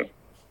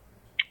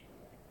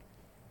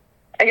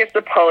I guess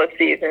the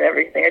policies and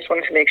everything. I just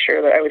wanted to make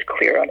sure that I was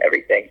clear on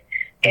everything.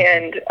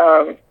 And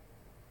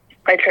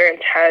my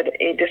parents had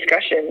a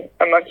discussion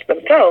amongst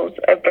themselves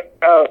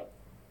about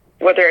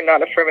whether or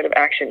not affirmative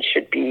action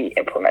should be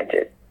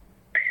implemented.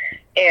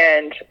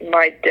 And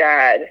my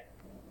dad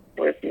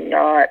was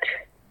not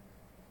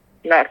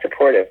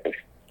supportive.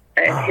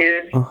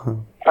 And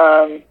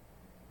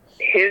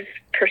his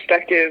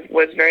perspective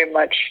was very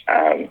much,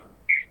 I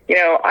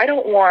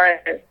don't want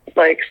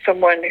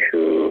someone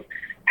who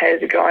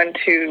has gone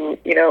to,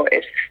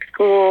 a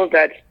school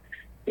that's,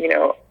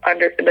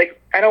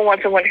 I don't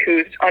want someone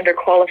who's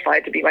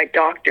underqualified to be my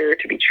doctor,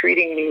 to be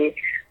treating me,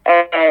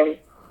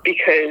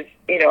 because,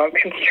 I'm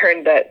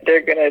concerned that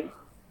they're going to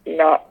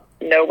not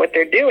know what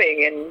they're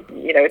doing, and,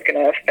 it's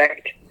going to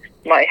affect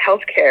my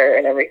health care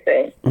and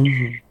everything.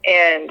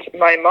 And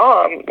my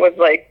mom was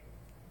like,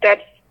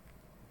 that's,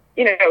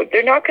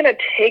 they're not going to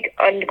take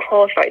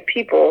unqualified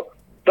people.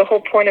 The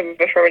whole point of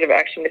affirmative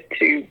action is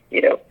to,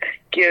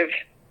 give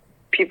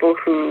people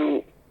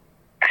who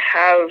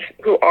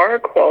are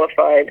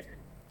qualified,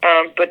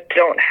 but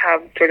don't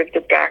have sort of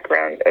the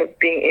background of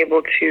being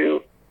able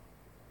to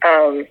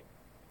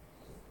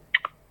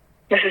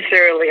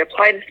necessarily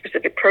apply to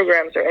specific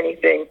programs or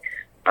anything.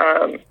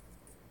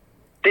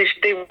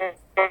 They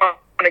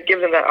want to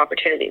give them that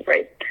opportunity,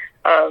 right?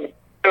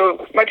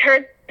 So my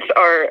parents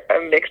are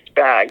a mixed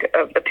bag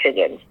of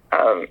opinions.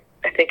 I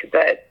think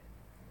that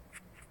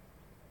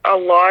a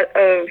lot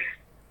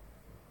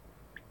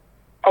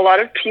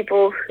of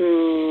people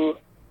who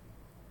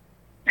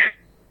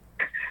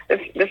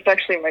this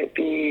actually might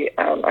be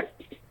a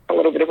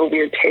little bit of a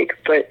weird take,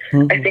 but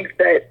I think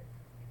that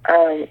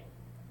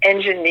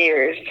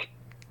engineers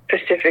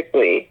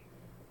specifically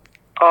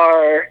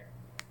are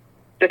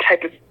the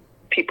type of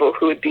people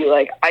who would be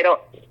like, I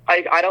don't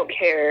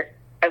care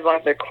as long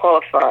as they're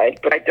qualified,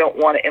 but I don't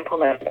want to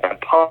implement a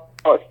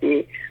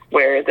policy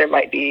where there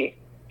might be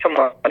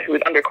someone who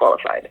is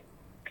underqualified.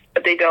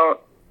 But they don't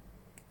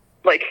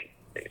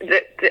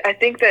I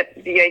think that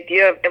the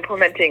idea of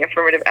implementing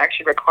affirmative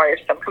action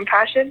requires some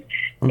compassion,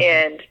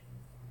 and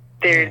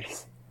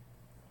there's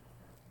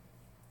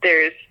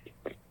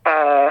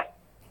a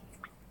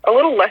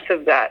little less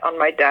of that on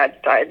my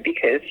dad's side,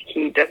 because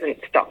he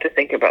doesn't stop to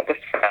think about the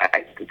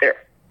fact that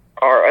there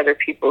are other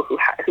people who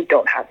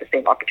don't have the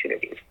same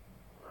opportunities.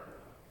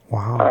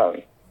 Wow.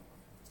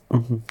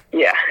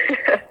 Yeah.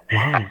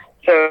 Wow.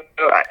 So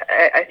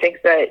I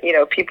think that,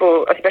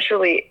 people,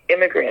 especially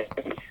immigrants,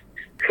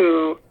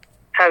 who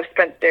have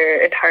spent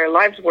their entire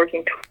lives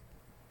working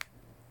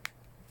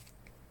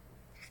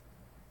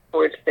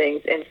towards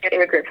things, and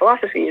immigrant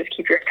philosophy is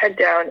keep your head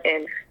down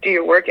and do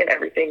your work and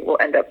everything will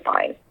end up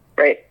fine,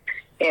 right?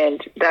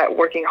 And that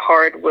working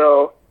hard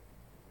will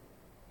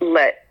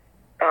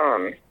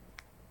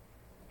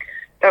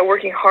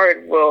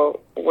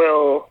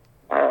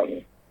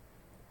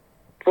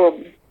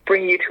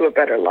bring you to a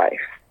better life.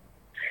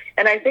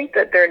 And I think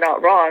that they're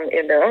not wrong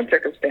in their own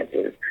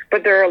circumstances,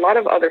 but there are a lot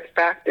of other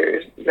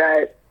factors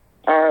that,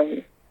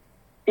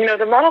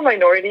 the model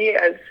minority,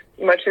 as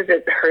much as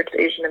it hurts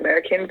Asian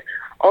Americans,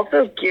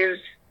 also gives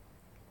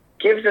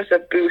us a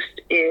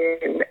boost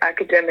in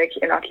academic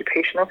and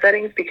occupational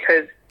settings,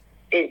 because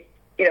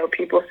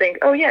people think,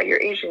 oh yeah,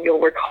 you're Asian, you'll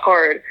work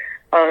hard.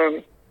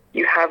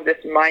 You have this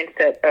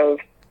mindset of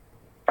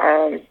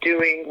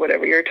doing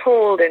whatever you're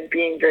told and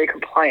being very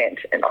compliant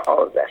and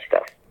all of that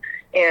stuff.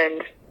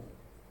 And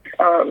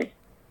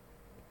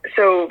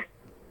so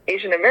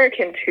Asian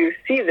Americans who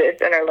see this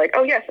and are like,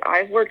 oh yes,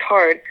 I've worked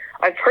hard,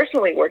 I've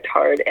personally worked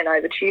hard, and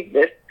I've achieved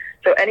this,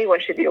 so anyone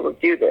should be able to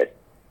do this,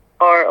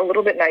 are a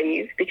little bit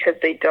naive, because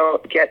they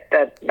don't get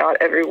that not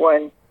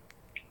everyone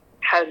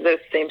has those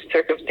same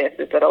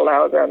circumstances that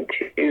allow them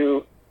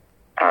to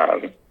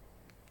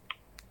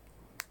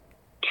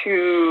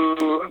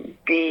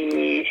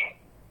be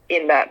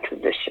in that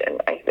position,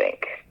 I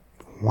think.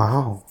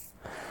 Wow.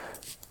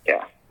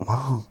 Yeah.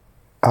 Wow.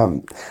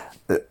 Um,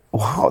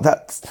 wow,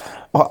 that's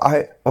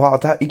wow,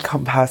 that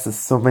encompasses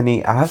so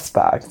many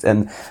aspects,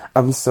 and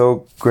I'm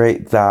so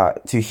great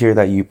that to hear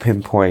that you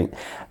pinpoint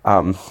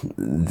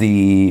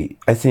the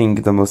I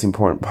think the most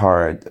important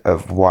part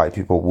of why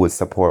people would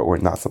support or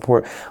not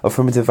support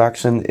affirmative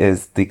action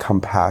is the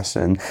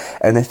compassion,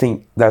 and I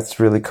think that's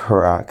really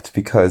correct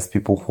because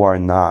people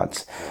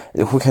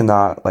who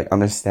cannot like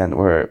understand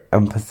or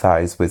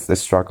empathize with the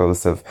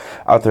struggles of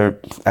other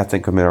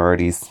ethnic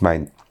minorities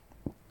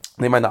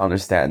they might not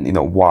understand,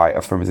 why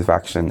affirmative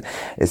action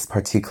is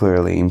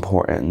particularly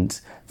important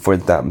for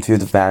them to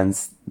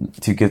advance,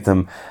 to give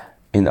them,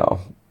 a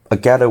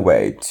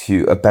getaway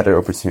to a better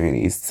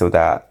opportunities so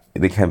that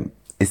they can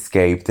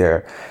escape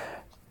their,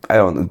 I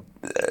don't know,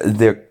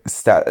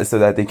 so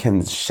that they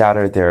can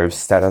shatter their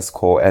status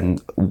quo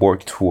and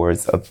work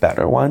towards a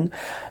better one.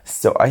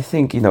 So I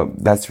think,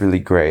 that's really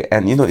great.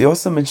 And, you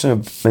also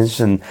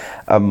mentioned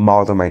a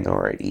model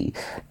minority.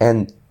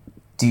 And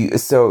do you,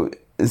 so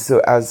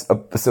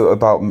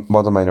about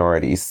model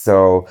minorities.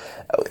 So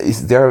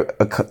is there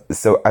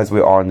so as we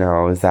all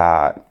know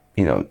that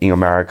in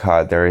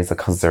America there is a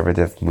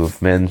conservative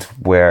movement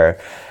where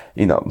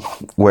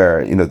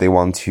they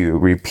want to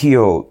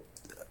repeal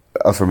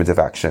affirmative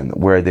action,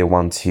 where they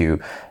want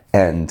to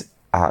end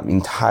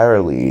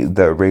entirely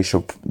the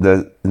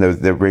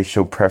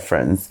racial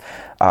preference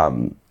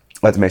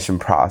admission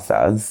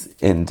process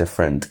in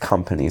different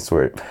companies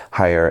or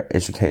higher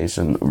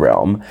education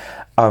realm.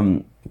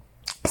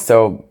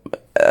 So,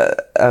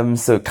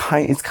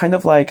 it's kind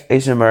of like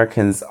Asian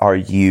Americans are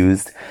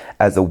used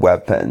as a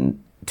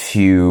weapon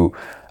to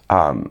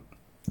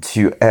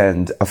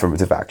end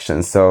affirmative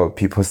action. So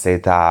people say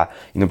that,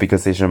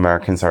 because Asian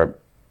Americans are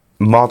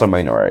model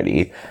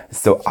minority,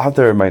 so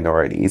other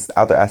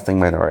ethnic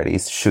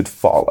minorities should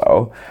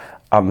follow.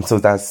 So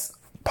that's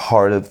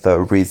part of the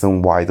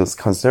reason why those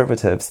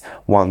conservatives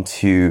want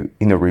to,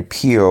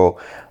 repeal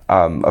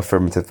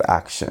affirmative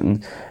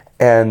action.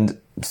 And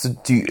so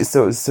just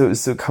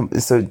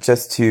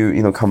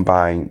to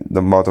combine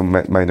the model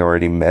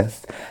minority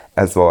myth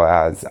as well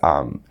as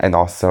and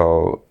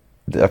also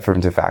the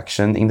affirmative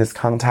action in this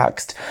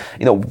context,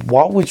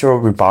 what would your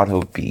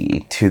rebuttal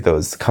be to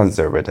those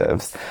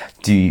conservatives?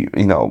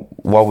 How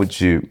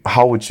would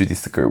you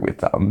disagree with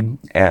them?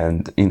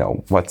 And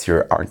what's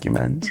your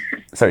argument?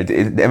 Sorry,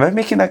 am I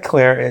making that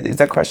clear? Is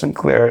that question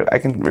clear? I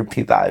can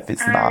repeat that if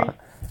it's not.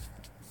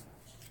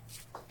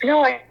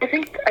 No, I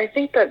think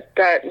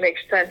that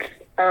makes sense.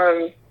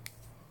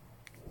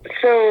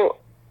 So,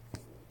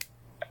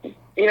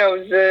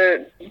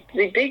 the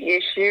big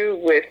issue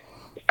with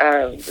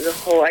the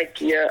whole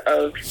idea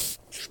of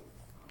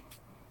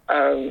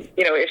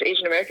if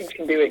Asian Americans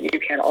can do it, you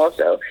can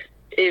also,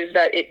 is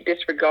that it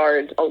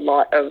disregards a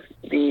lot of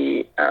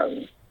the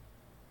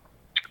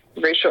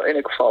racial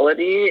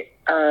inequality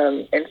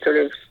and sort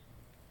of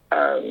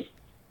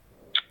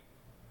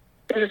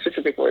there's a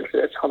specific word for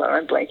this. Hold on,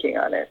 I'm blanking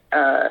on it.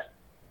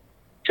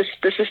 Just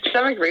the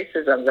systemic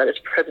racism that is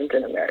present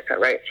in America,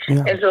 right?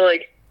 Yeah. And so,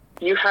 like,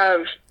 you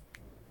have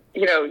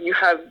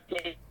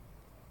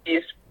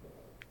these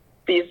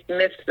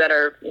myths that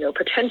are,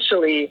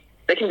 potentially,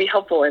 they can be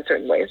helpful in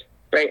certain ways,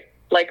 right?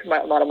 Like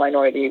model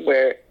minority,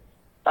 where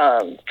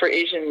for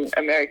Asian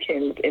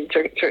Americans in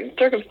certain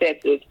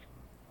circumstances,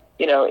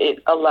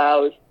 it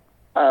allows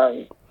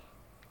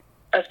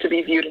us to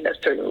be viewed in a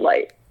certain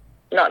light.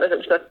 Not that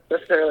it's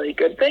necessarily a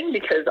good thing,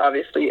 because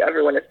obviously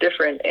everyone is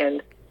different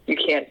and you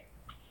can't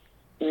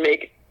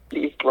make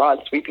these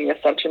broad sweeping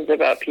assumptions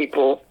about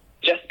people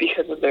just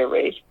because of their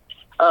race.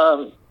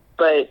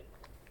 But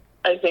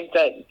I think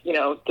that,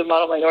 the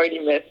model minority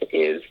myth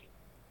is,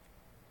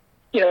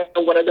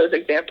 one of those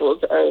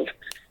examples of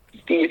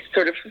these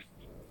sort of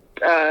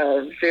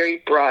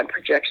very broad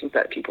projections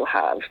that people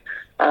have.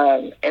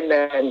 And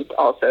then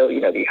also,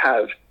 you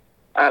have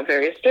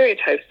various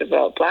stereotypes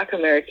about Black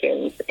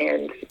Americans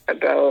and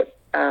about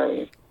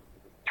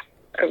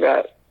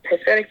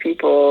Hispanic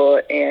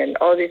people and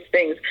all these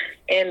things.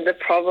 And the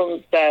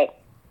problem that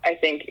I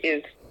think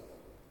is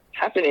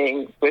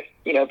happening with,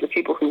 the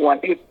people who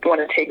want to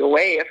take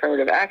away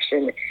affirmative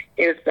action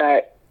is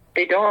that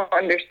they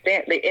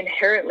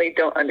inherently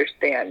don't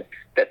understand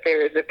that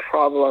there is a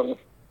problem,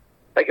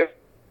 like a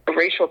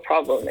racial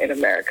problem in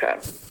America.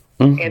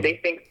 Mm-hmm. And they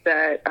think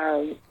that,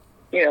 and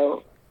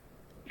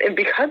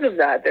because of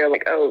that, they're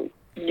like, oh,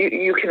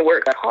 you can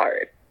work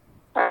hard.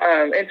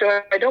 And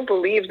so I don't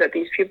believe that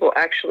these people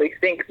actually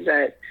think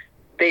that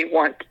they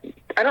want,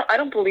 I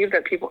don't believe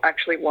that people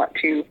actually want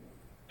to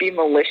be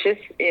malicious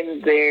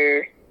in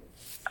their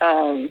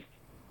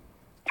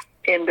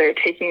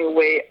taking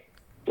away,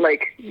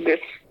 like, this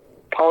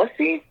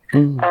policy.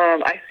 Mm-hmm.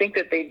 I think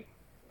that they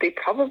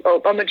probably,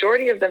 a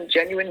majority of them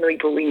genuinely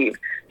believe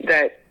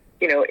that,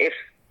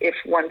 if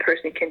one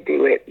person can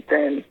do it,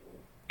 then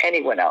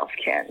anyone else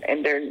can,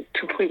 and they're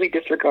completely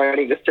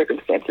disregarding the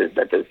circumstances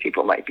that those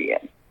people might be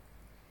in.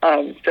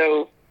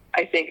 So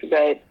I think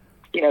that,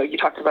 you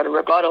talked about a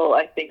rebuttal.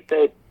 I think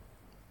that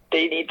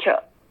they need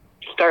to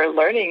start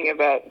learning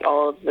about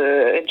all of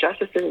the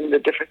injustices and the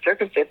different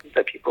circumstances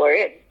that people are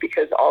in,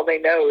 because all they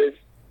know is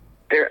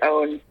their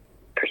own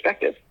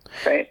perspective,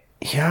 right?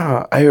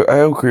 Yeah, I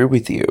agree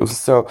with you.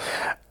 So,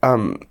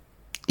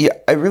 yeah,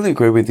 I really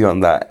agree with you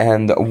on that.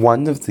 And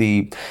one of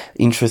the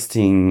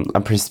interesting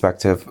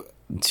perspective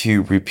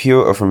to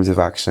repeal affirmative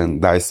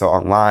action that I saw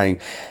online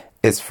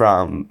is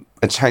from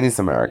a Chinese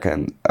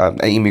American, an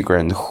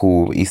immigrant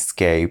who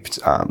escaped,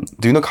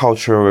 during the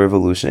Cultural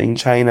Revolution in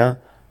China.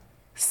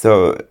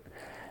 So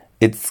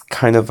it's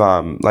kind of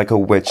like a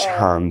witch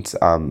hunt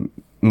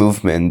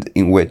movement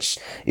in which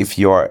if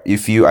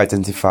you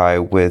identify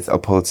with a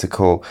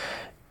political,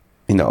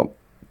 you know,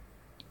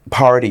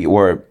 party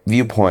or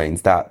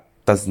viewpoints that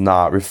does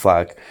not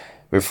reflect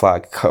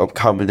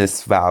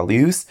communist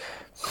values,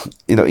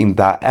 you know, in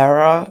that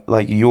era,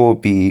 like you will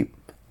be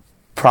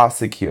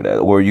prosecuted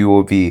or you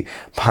will be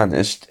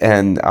punished.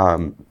 And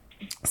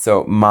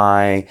so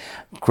my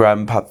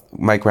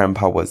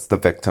grandpa was the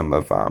victim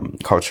of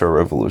Cultural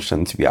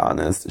Revolution. To be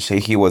honest,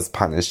 he was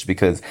punished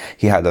because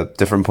he had a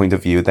different point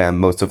of view than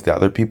most of the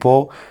other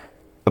people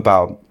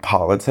about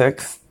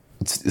politics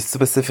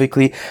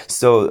specifically.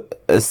 So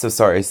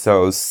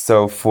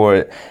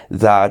for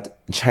that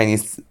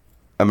Chinese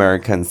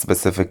American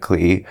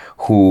specifically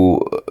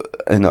who,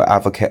 you know,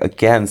 advocate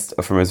against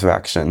affirmative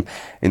action,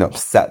 you know,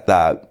 said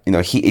that, you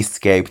know, he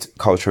escaped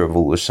Cultural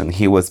Revolution.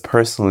 He was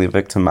personally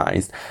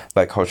victimized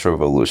by Cultural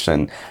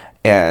Revolution,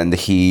 and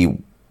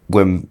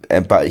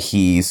but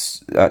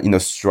he's, you know,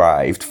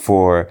 strived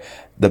for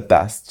the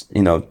best,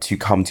 you know, to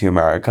come to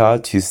America,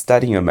 to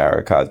study in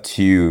America,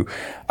 to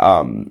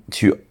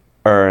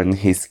earn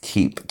his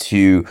keep,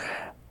 to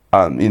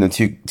you know,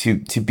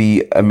 to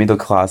be a middle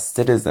class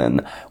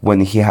citizen when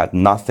he had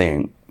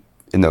nothing,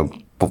 you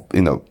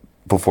know,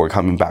 before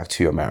coming back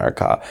to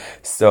America.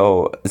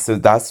 So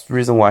that's the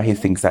reason why he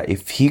thinks that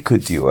if he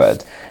could do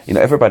it, you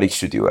know, everybody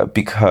should do it,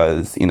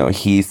 because, you know,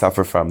 he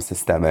suffered from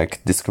systemic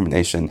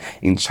discrimination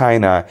in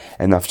China,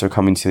 and after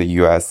coming to the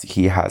US,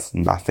 he has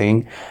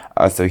nothing.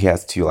 So he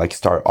has to like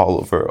start all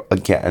over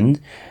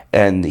again.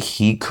 And if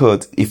he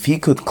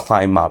could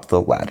climb up the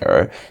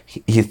ladder,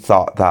 he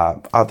thought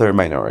that other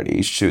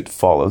minorities should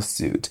follow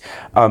suit.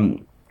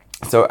 And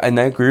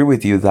I agree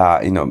with you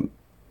that,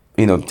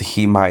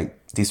 he might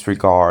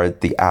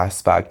disregard the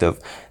aspect of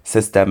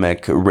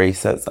systemic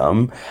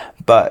racism,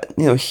 but,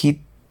 you know,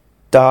 he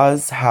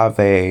does have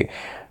he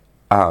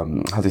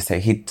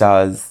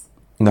does,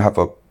 you know, have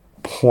a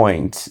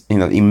point, you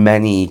know, in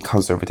many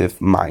conservative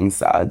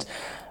mindset.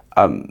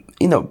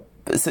 You know,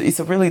 so it's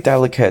a really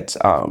delicate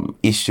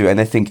issue,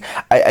 and I think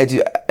I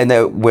do, and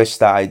I wish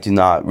that I do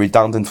not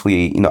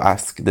redundantly, you know,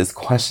 ask this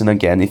question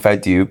again. If I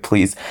do,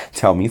 please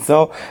tell me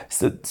so.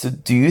 So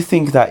do you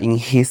think that in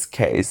his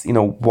case, you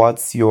know, what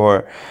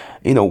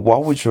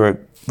would your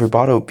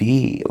rebuttal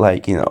be,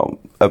 like, you know,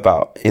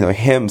 about, you know,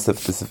 him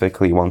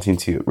specifically wanting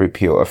to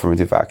repeal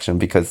affirmative action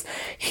because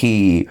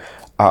he,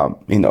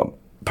 you know,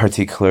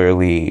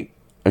 particularly,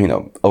 you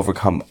know,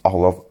 overcome a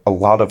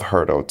lot of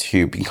hurdle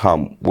to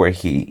become where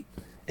he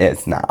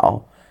is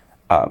now.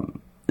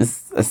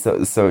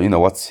 So you know,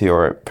 what's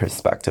your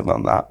perspective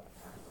on that?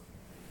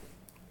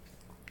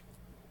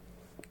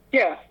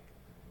 Yeah.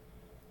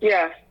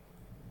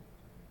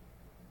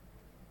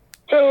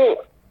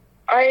 So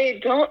I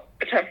don't.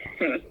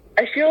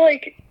 I feel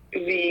like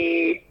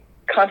the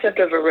concept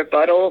of a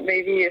rebuttal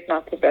maybe is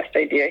not the best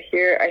idea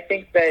here. I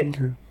think that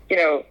you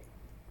know,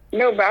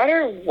 no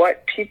matter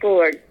what people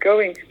are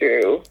going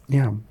through,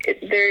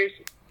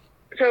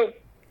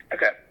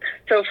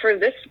 So for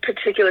this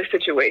particular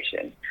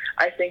situation,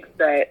 I think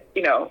that,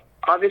 you know,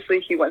 obviously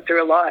he went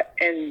through a lot,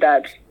 and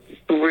that's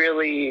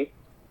really,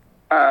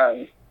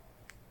 sorry,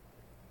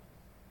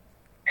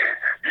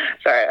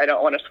 I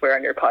don't want to swear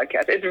on your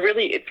podcast. It's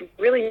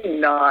really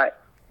not,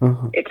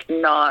 it's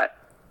not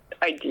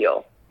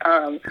ideal.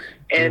 And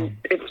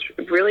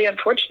it's really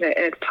unfortunate,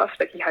 and it's tough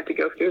that he had to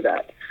go through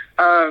that.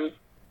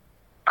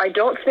 I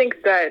don't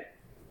think that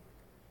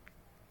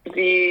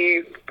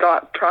the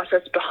thought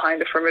process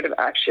behind affirmative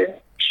action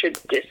should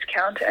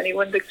discount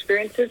anyone's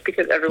experiences,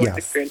 because everyone's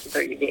experiences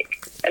are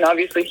unique. And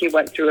obviously he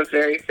went through a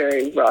very,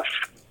 very rough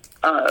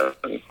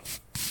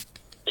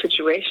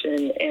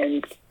situation,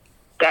 and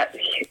that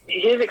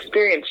his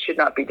experience should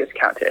not be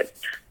discounted.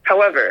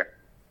 However,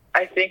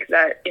 I think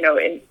that, you know,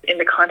 in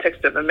the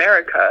context of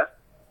America,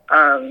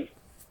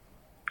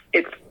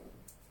 it's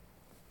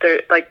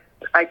there, like,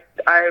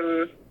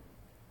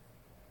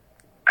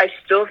 I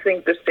still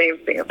think the same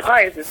thing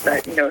applies, is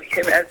that, you know,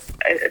 him as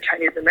a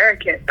Chinese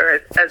American,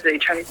 or as a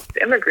Chinese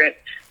immigrant,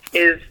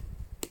 is,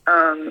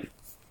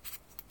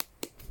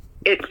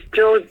 it's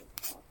still,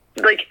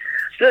 like,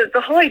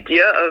 the whole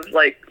idea of,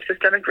 like,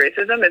 systemic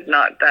racism is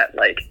not that,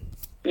 like,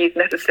 he's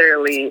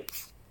necessarily,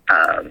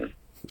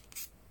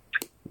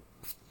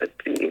 let's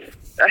see,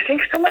 I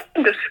think someone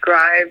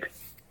described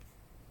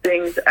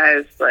things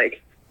as,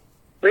 like,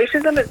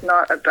 racism is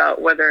not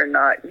about whether or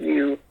not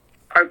you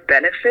are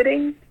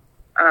benefiting,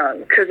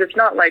 because it's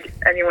not like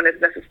anyone is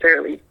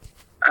necessarily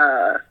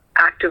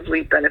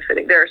actively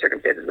benefiting. There are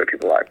circumstances where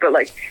people are, but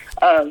like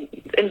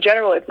in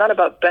general, it's not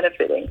about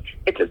benefiting.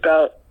 It's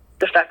about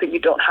the fact that you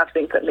don't have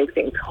things that make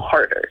things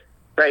harder,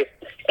 right?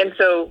 And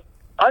so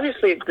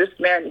obviously this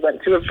man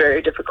went through a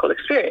very difficult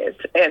experience.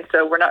 And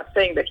so we're not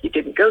saying that he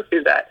didn't go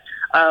through that.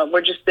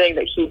 We're just saying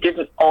that he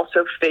didn't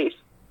also face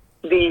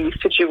the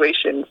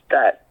situations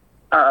that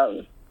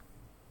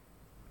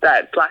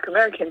that Black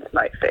Americans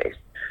might face,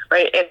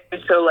 right?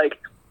 And so like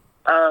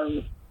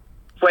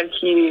when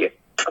he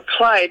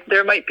applied,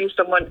 there might be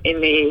someone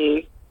in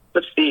a,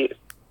 let's see,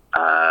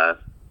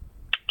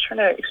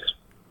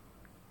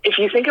 if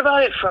you think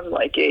about it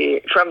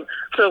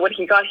so when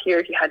he got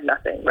here, he had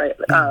nothing, right?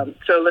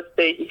 So let's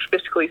say he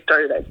fiscally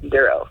started at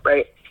zero,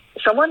 right?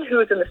 Someone who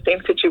is in the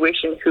same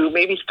situation who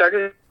maybe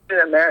started in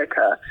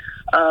America,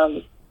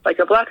 like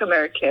a Black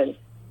American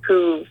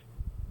who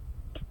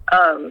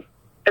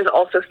is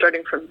also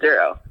starting from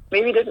zero,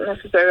 maybe doesn't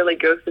necessarily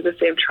go through the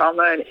same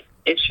trauma and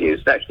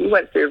issues that he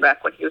went through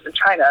back when he was in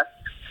China,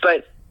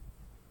 but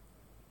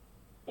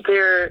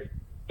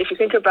if you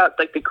think about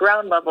like the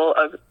ground level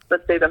of,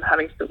 let's say, them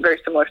having some very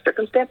similar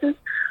circumstances,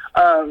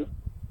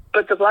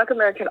 but the Black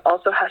American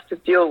also has to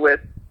deal with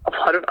a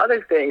lot of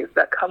other things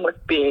that come with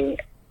being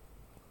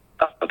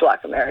a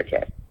Black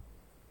American.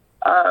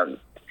 I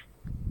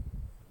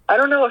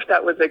don't know if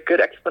that was a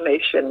good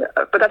explanation,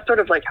 but that's sort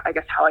of like, I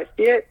guess, how I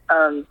see it,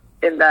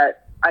 in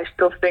that I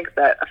still think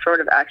that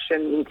affirmative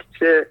action needs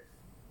to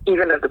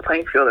even out the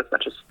playing field as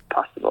much as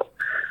possible.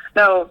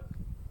 Now,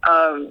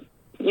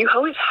 you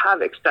always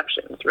have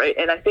exceptions, right?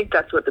 And I think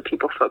that's what the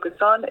people focus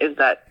on, is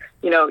that,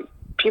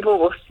 people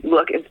will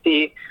look and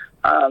see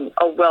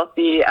a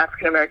wealthy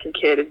African-American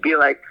kid and be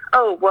like,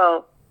 oh,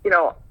 well,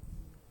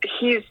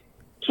 he's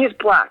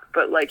Black,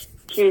 but like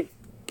he's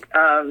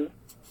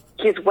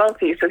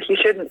wealthy, so he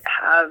shouldn't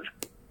have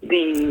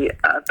the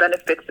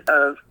benefits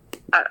of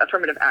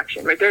affirmative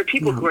action, right? There are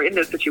people who are in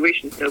those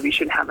situations, so we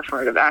shouldn't have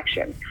affirmative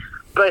action.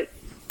 But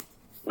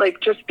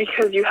like, just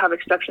because you have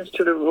exceptions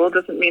to the rule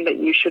doesn't mean that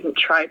you shouldn't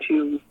try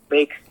to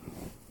make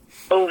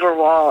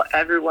overall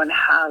everyone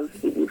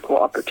have the equal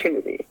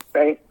opportunity,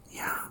 right?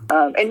 Yeah.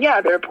 And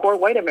yeah, there are poor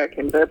white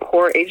Americans, there are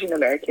poor Asian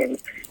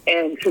Americans,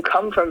 and who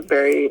come from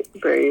very,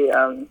 very,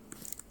 I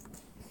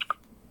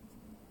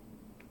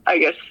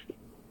guess,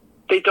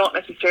 they don't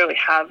necessarily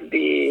have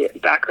the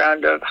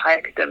background of high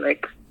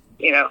academic,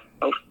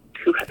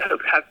 who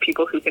have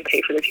people who can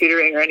pay for the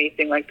tutoring or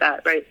anything like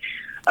that, right?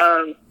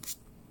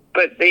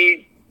 But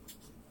they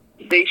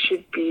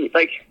should be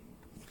like,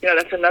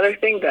 that's another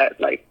thing that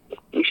like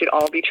we should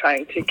all be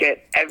trying to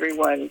get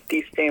everyone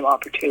these same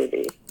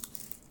opportunities.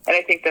 And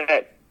I think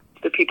that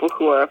the people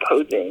who are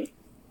opposing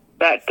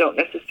that don't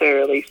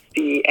necessarily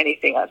see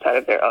anything outside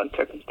of their own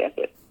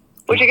circumstances,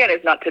 which again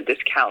is not to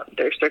discount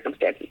their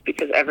circumstances,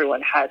 because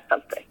everyone has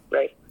something,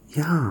 right?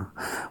 Yeah.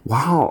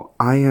 Wow.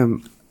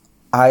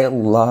 I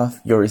love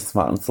your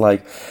response.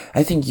 Like,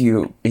 I think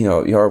you're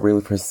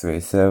really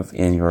persuasive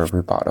in your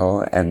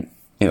rebuttal, and,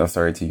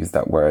 sorry to use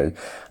that word,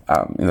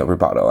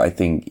 rebuttal. I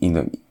think,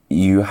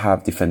 you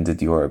have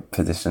defended your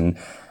position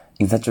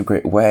in such a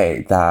great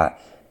way that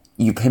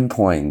you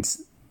pinpoint,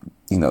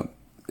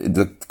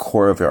 the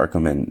core of your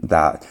argument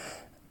that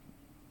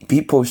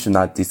people should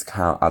not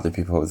discount other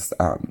people's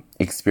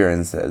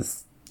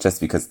experiences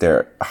just because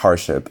their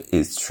hardship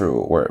is true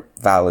or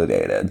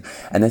validated.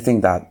 And I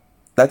think that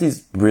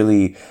is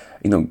really,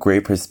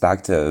 great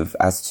perspective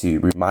as to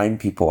remind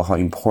people how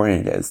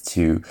important it is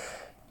to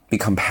be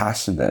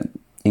compassionate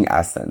in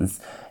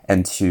essence,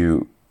 and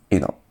to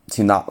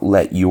not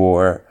let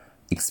your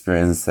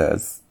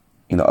experiences,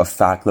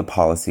 affect the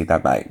policy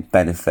that might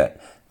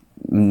benefit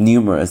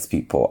numerous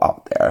people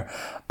out there.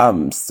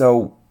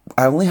 So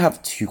I only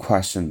have 2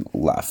 questions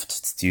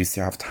left. Do you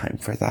still have time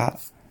for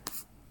that?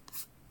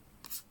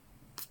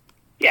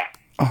 Yeah.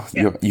 Oh,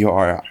 yeah. You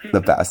are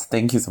the best.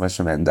 Thank you so much,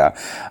 Amanda.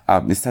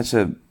 It's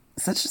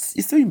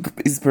it's so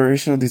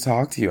inspirational to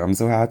talk to you. I'm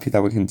so happy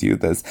that we can do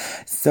this.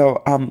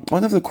 So,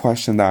 one of the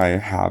questions that I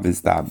have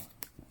is that,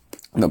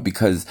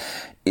 because,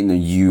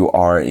 you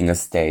are in a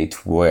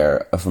state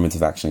where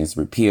affirmative action is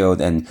repealed,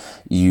 and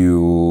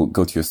you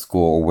go to a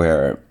school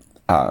where,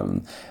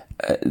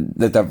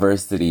 the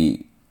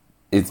diversity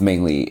is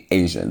mainly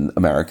Asian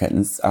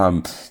Americans.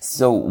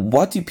 So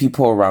what do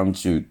people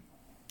around you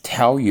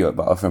tell you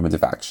about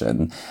affirmative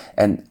action?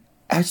 And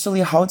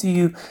actually, how do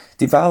you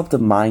develop the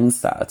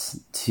mindset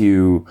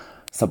to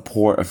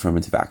support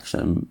affirmative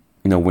action?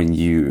 When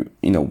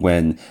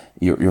when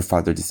your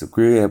father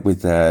disagreed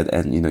with it,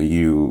 and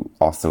you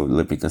also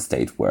live in a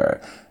state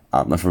where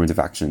affirmative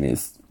action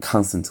is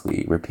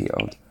constantly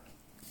repealed.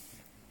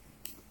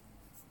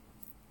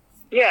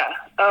 Yeah.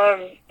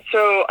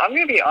 So I'm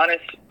going to be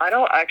honest. I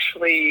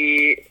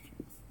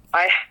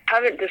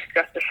haven't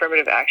discussed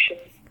affirmative action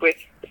with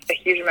a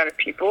huge amount of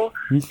people.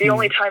 Mm-hmm. The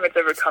only time it's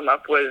ever come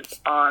up was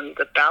on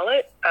the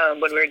ballot,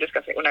 when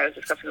I was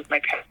discussing with my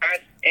parents,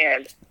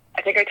 and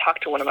I think I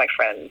talked to one of my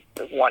friends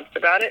once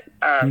about it,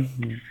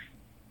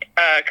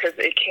 because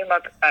it came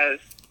up as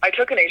I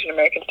took an Asian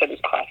American Studies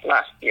class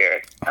last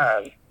year,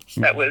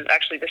 that was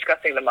actually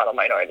discussing the model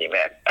minority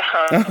man.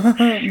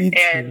 Me too.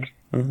 And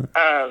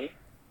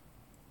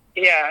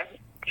yeah,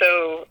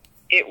 so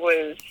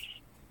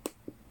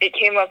it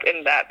came up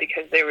in that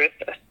because there was,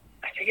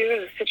 I think it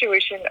was a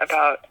situation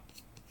about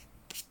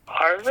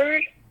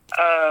Harvard,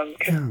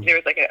 because there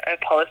was like a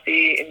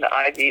policy in the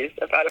Ivies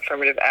about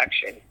affirmative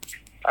action.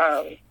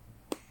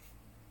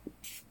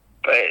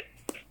 But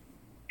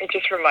it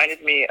just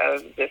reminded me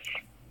of there's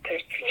a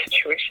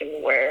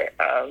situation where,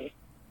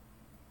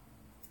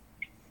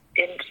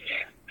 in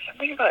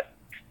something about,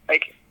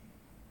 like,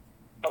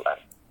 hold on,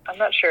 I'm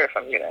not sure if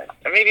I'm gonna,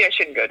 maybe I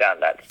shouldn't go down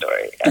that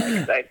story,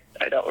 because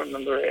I don't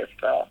remember if,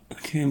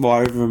 okay,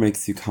 whatever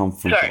makes you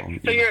comfortable.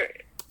 Sorry,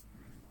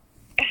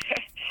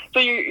 so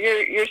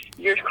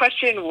your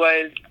question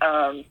was,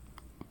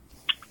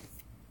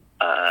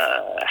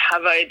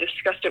 have I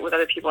discussed it with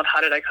other people and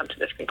how did I come to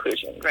this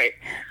conclusion, right?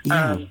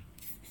 Yeah.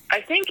 I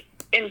think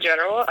in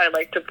general, I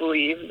like to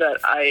believe that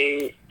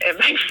I am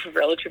a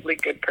relatively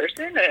good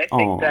person, and I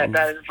think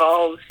that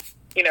involves,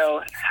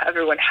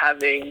 everyone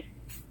having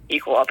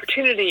equal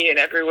opportunity and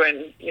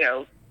everyone,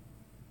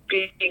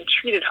 being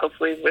treated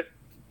hopefully with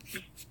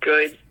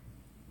good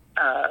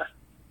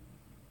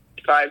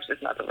vibes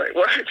is not the right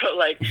word, but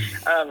like,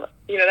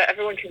 that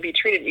everyone can be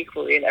treated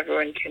equally and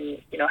everyone can,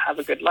 have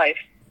a good life.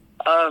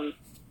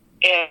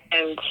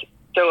 And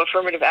so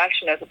affirmative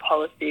action as a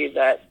policy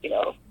that,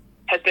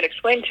 has been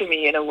explained to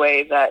me in a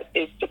way that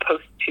is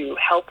supposed to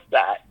help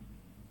that.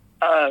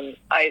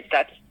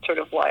 That's sort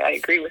of why I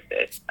agree with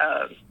it.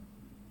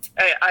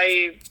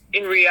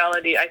 In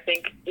reality, I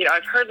think,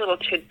 I've heard little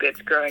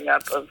tidbits growing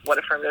up of what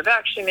affirmative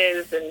action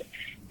is and,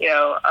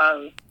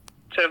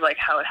 sort of like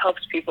how it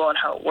helps people and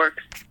how it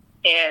works.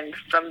 And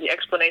from the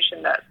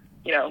explanation that,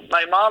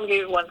 my mom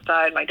gave one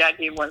side, my dad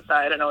gave one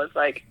side, and I was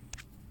like,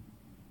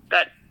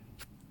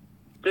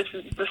 this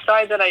is the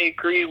side that I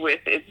agree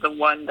with is the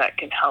one that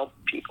can help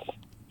people,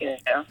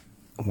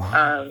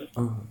 Wow.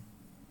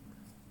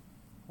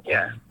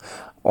 Yeah.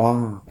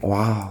 Wow,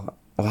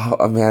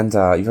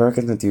 Amanda, you're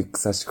gonna do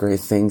such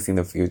great things in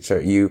the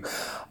future.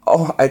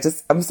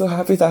 I'm so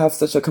happy to have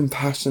such a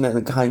compassionate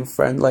and kind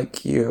friend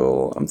like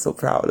you. I'm so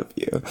proud of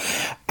you.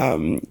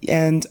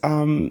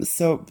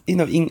 So,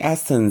 in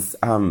essence,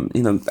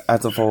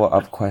 as a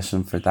follow-up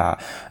question for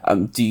that,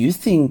 do you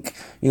think,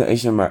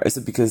 Asian American, is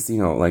it because,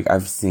 like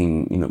I've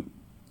seen,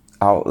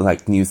 out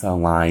like news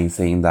online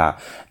saying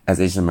that as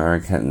Asian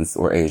Americans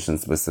or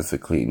Asians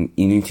specifically,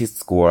 you need to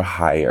score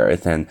higher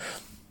than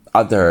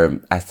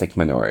other ethnic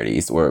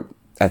minorities or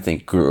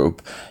ethnic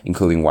group,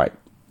 including white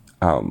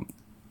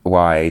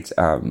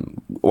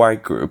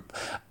group.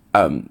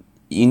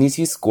 You need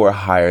to score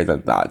higher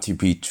than that to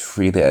be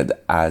treated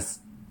as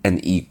an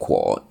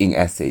equal in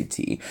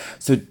SAT.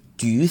 So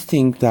do you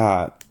think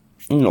that,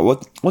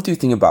 what do you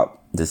think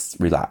about this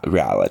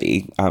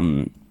reality?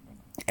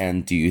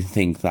 And do you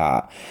think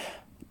that,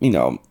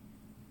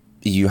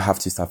 you have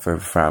to suffer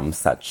from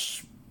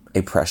such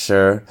a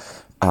pressure,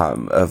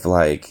 of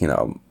like, do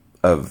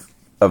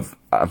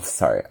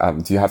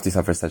you have to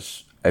suffer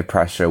such a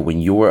pressure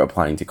when you were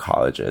applying to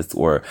colleges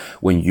or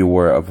when you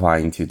were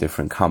applying to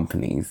different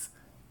companies?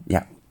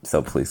 Yeah.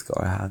 So please go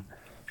ahead.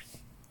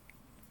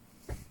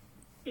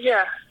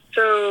 Yeah.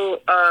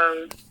 So,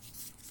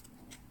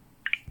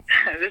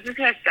 this is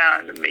going to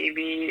sound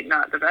maybe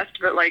not the best,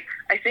 but like,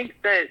 I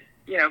think that,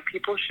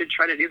 people should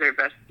try to do their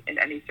best in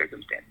any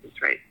circumstances,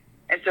 right?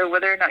 And so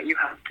whether or not you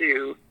have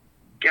to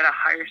get a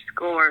higher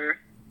score,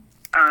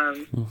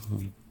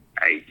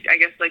 I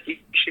guess like you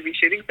should be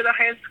shooting for the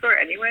highest score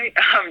anyway.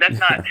 That's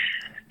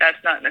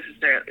not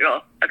necessarily,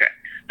 well, okay.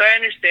 So I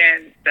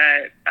understand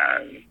that,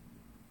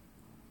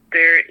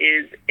 there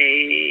is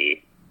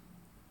a,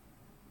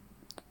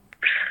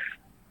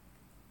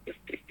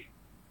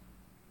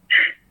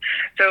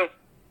 so,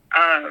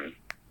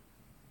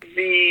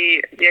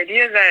 the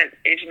idea that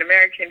Asian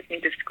Americans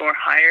need to score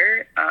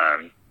higher,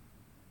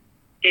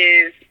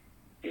 is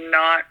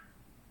not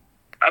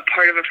a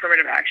part of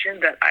affirmative action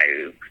that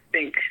I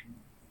think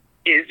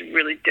is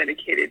really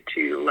dedicated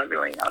to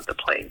leveling out the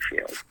playing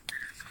field.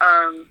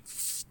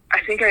 I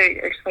think I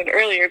explained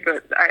earlier,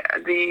 but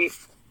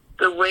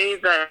the way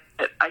that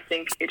I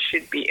think it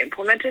should be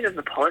implemented as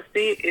a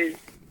policy is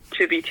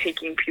to be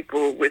taking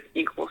people with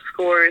equal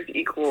scores,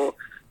 equal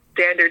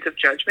standards of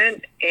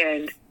judgment,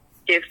 and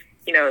if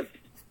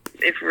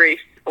race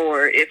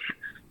or if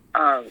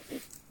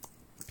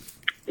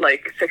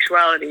like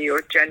sexuality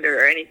or gender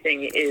or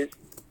anything is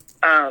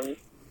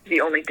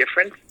the only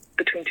difference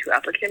between two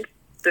applicants,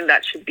 then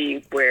that should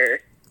be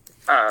where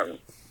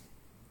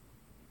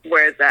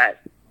that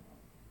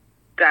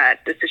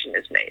decision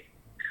is made.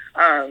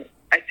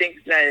 I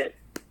think that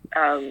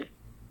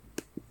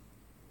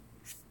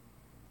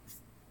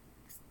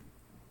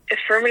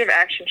affirmative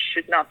action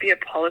should not be a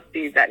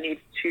policy that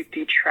needs to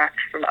detract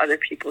from other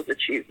people's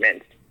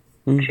achievements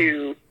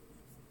to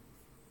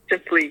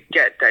simply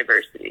get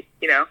diversity,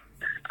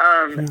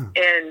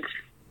 And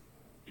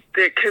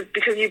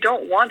because you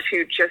don't want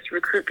to just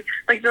recruit,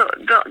 like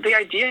the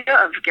idea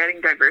of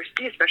getting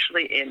diversity,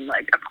 especially in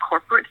like a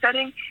corporate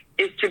setting,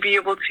 is to be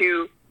able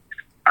to.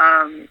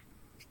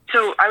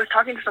 So I was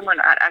talking to someone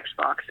at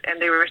Xbox,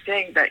 and they were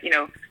saying that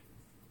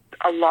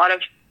a lot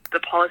of the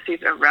policies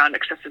around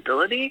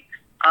accessibility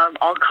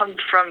all come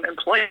from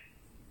employees,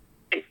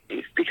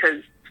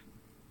 because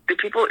the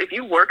people, if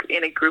you work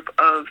in a group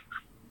of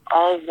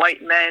all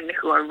white men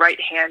who are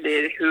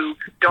right-handed, who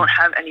don't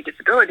have any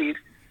disabilities,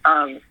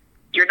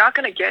 you're not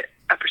going to get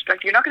a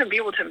perspective. You're not going to be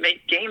able to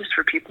make games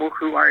for people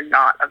who are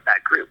not of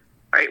that group,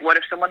 right? What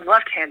if someone's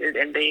left-handed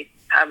and they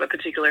have a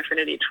particular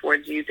affinity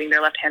towards using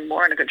their left hand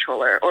more in a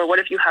controller? Or what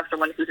if you have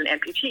someone who's an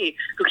amputee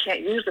who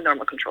can't use the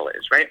normal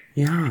controllers, right?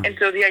 Yeah. And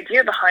so the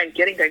idea behind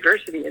getting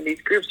diversity in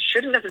these groups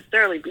shouldn't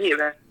necessarily be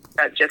about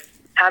just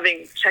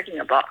checking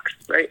a box,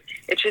 right?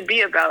 It should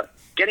be about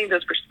getting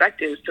those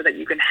perspectives so that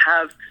you can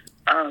have,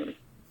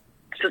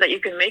 so that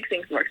you can make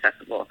things more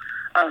accessible,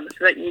 so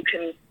that you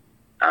can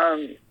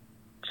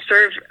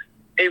serve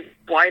a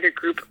wider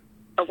group,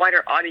 a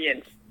wider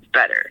audience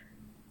better.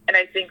 And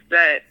I think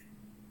that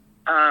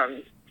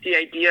the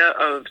idea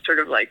of sort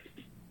of like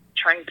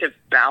trying to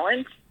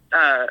balance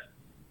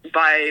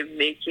by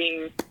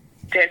making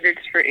standards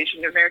for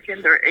Asian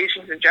Americans or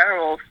Asians in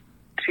general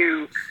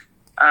to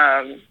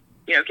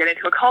get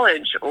into a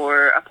college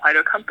or apply to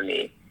a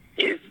company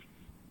is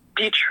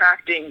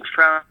detracting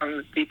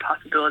from the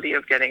possibility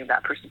of getting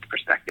that person's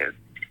perspective.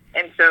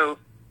 And so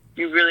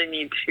you really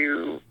need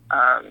to,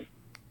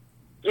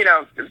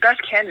 the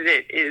best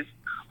candidate is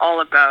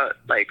all about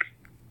like,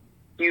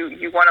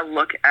 you want to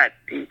look at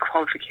the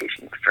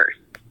qualifications first,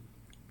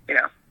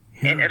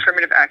 and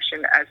affirmative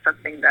action as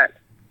something that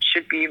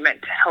should be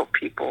meant to help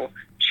people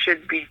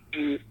should be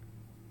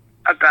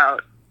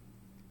about,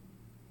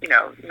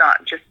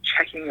 not just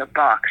checking a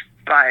box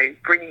by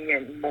bringing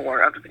in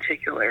more of a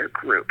particular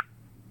group.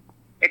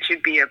 It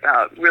should be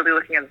about really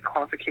looking at the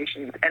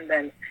qualifications and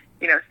then,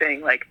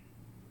 saying like,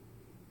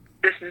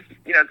 this is,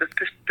 the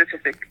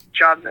specific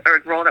job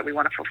or role that we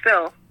want to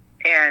fulfill.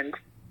 And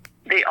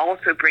they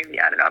also bring the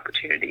added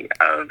opportunity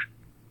of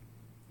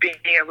being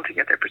able to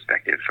get their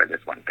perspective for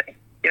this one thing,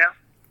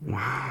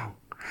 Wow.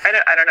 I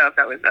don't know if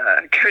that was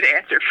a good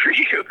answer for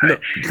you.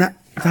 But No,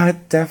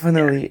 that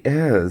definitely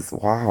is.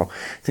 Wow.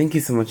 Thank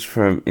you so much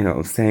for,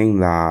 saying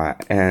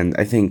that. And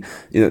I think,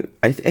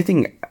 I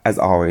think as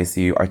always,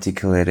 you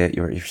articulated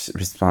your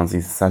response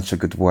in such a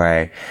good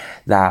way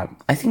that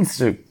I think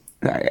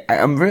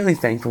I'm really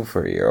thankful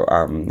for you,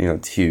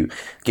 to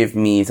give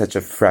me such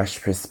a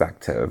fresh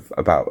perspective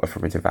about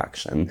affirmative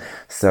action.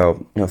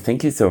 So,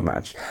 thank you so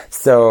much.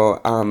 So,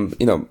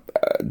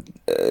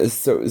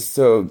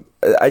 so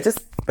I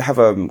just have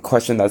a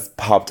question that's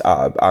popped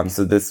up.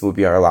 So this will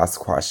be our last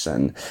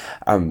question.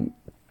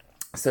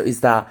 So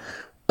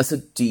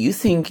do you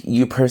think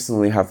you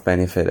personally have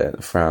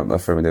benefited from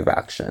affirmative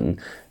action,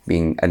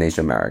 being an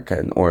Asian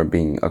American or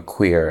being a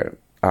queer,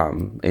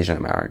 Asian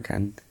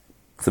American?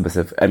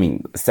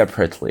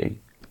 Separately.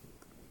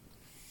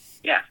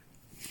 Yeah.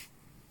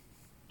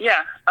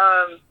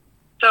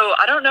 So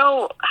I don't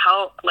know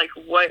how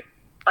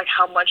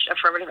much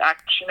affirmative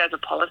action as a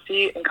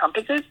policy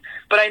encompasses,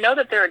 but I know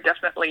that there are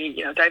definitely,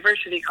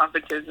 diversity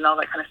conferences and all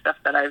that kind of stuff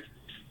that I've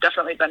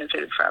definitely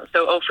benefited from.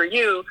 So, for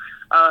you,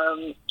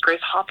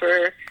 Grace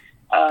Hopper,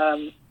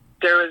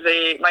 there was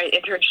my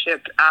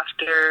internship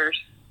after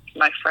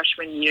my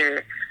freshman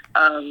year,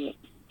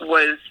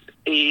 was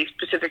a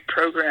specific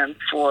program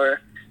for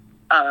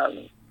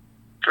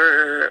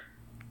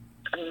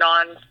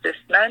non-cis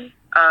men,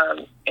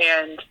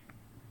 and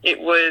it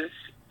was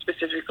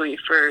specifically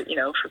for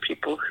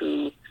people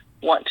who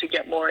want to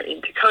get more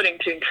into coding,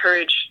 to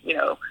encourage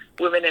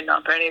women and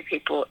non-binary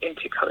people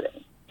into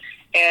coding.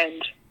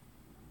 And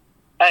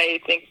I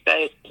think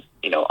that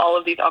all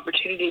of these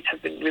opportunities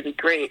have been really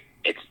great.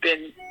 It's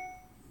been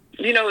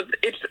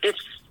it's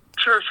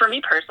for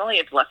me personally,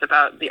 it's less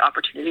about the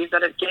opportunities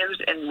that it gives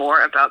and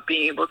more about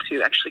being able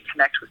to actually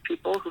connect with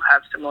people who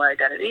have similar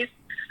identities.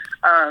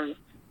 And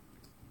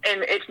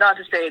it's not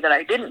to say that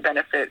I didn't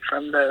benefit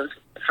from those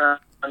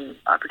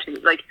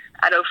opportunities. Like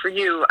at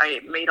O4U, I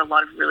made a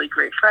lot of really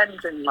great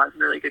friends and a lot of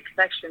really good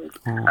connections.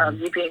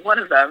 You being one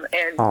of them,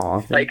 and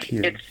thank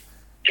you.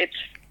 It's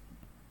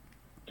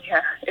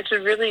a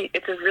really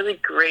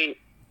great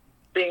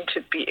thing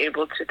to be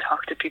able to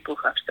talk to people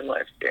who have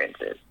similar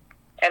experiences.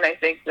 And I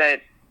think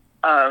that,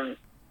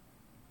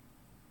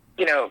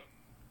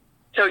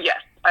 so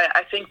yes,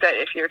 I think that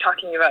if you're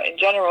talking about in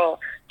general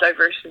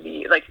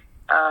diversity, like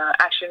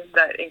actions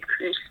that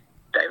increase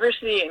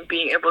diversity and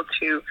being able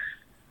to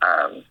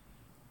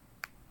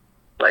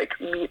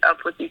meet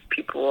up with these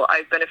people,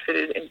 I've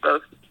benefited in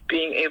both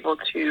being able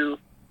to,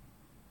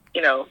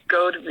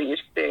 go to these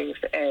things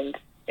and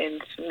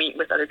meet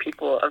with other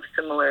people of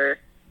similar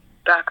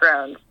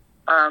backgrounds.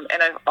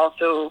 And I've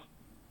also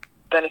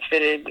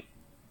benefited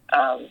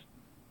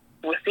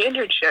with the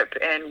internship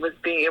and with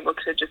being able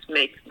to just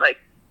make like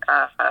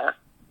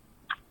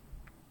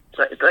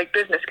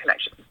business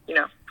connections,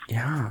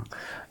 Yeah,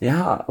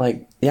 yeah,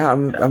 like yeah.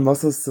 I'm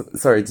also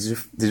sorry. Did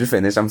you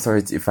finish? I'm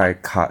sorry if I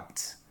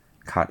cut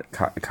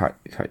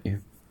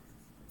you.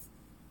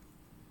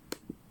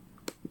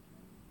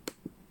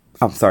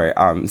 I'm sorry.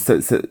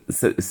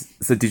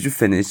 So did you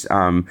finish?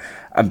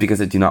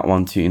 Because I do not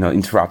want to,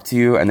 interrupt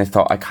you, and I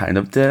thought I kind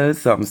of did.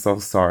 So I'm so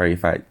sorry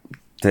if I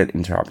did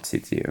interrupt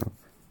you.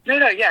 No,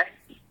 no, yeah,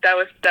 that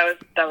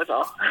was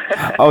all.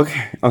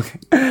 Okay, okay,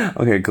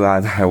 okay.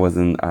 Glad I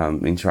wasn't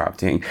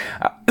interrupting.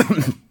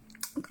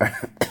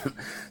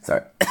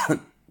 Sorry.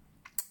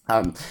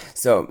 Um,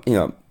 so,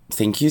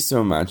 thank you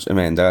so much,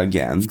 Amanda,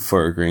 again,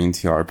 for agreeing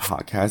to our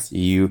podcast.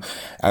 You,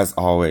 as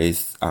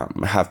always,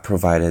 have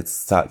provided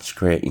such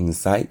great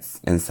insights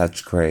and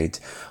such great,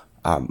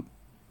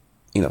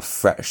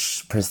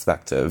 fresh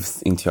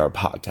perspectives into our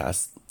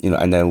podcast,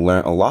 and I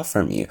learned a lot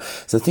from you.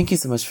 So thank you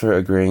so much for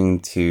agreeing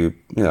to,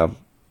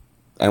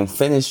 and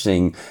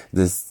finishing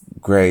this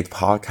great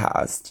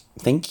podcast.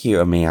 Thank you,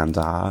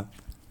 Amanda.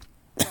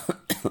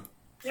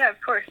 Yeah,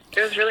 of course.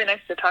 It was really nice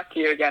to talk to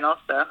you again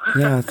also.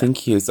 Yeah,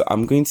 thank you. So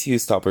I'm going to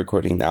stop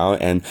recording now,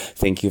 and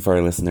thank you for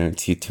our listener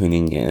to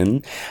tuning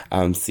in.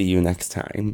 See you next time.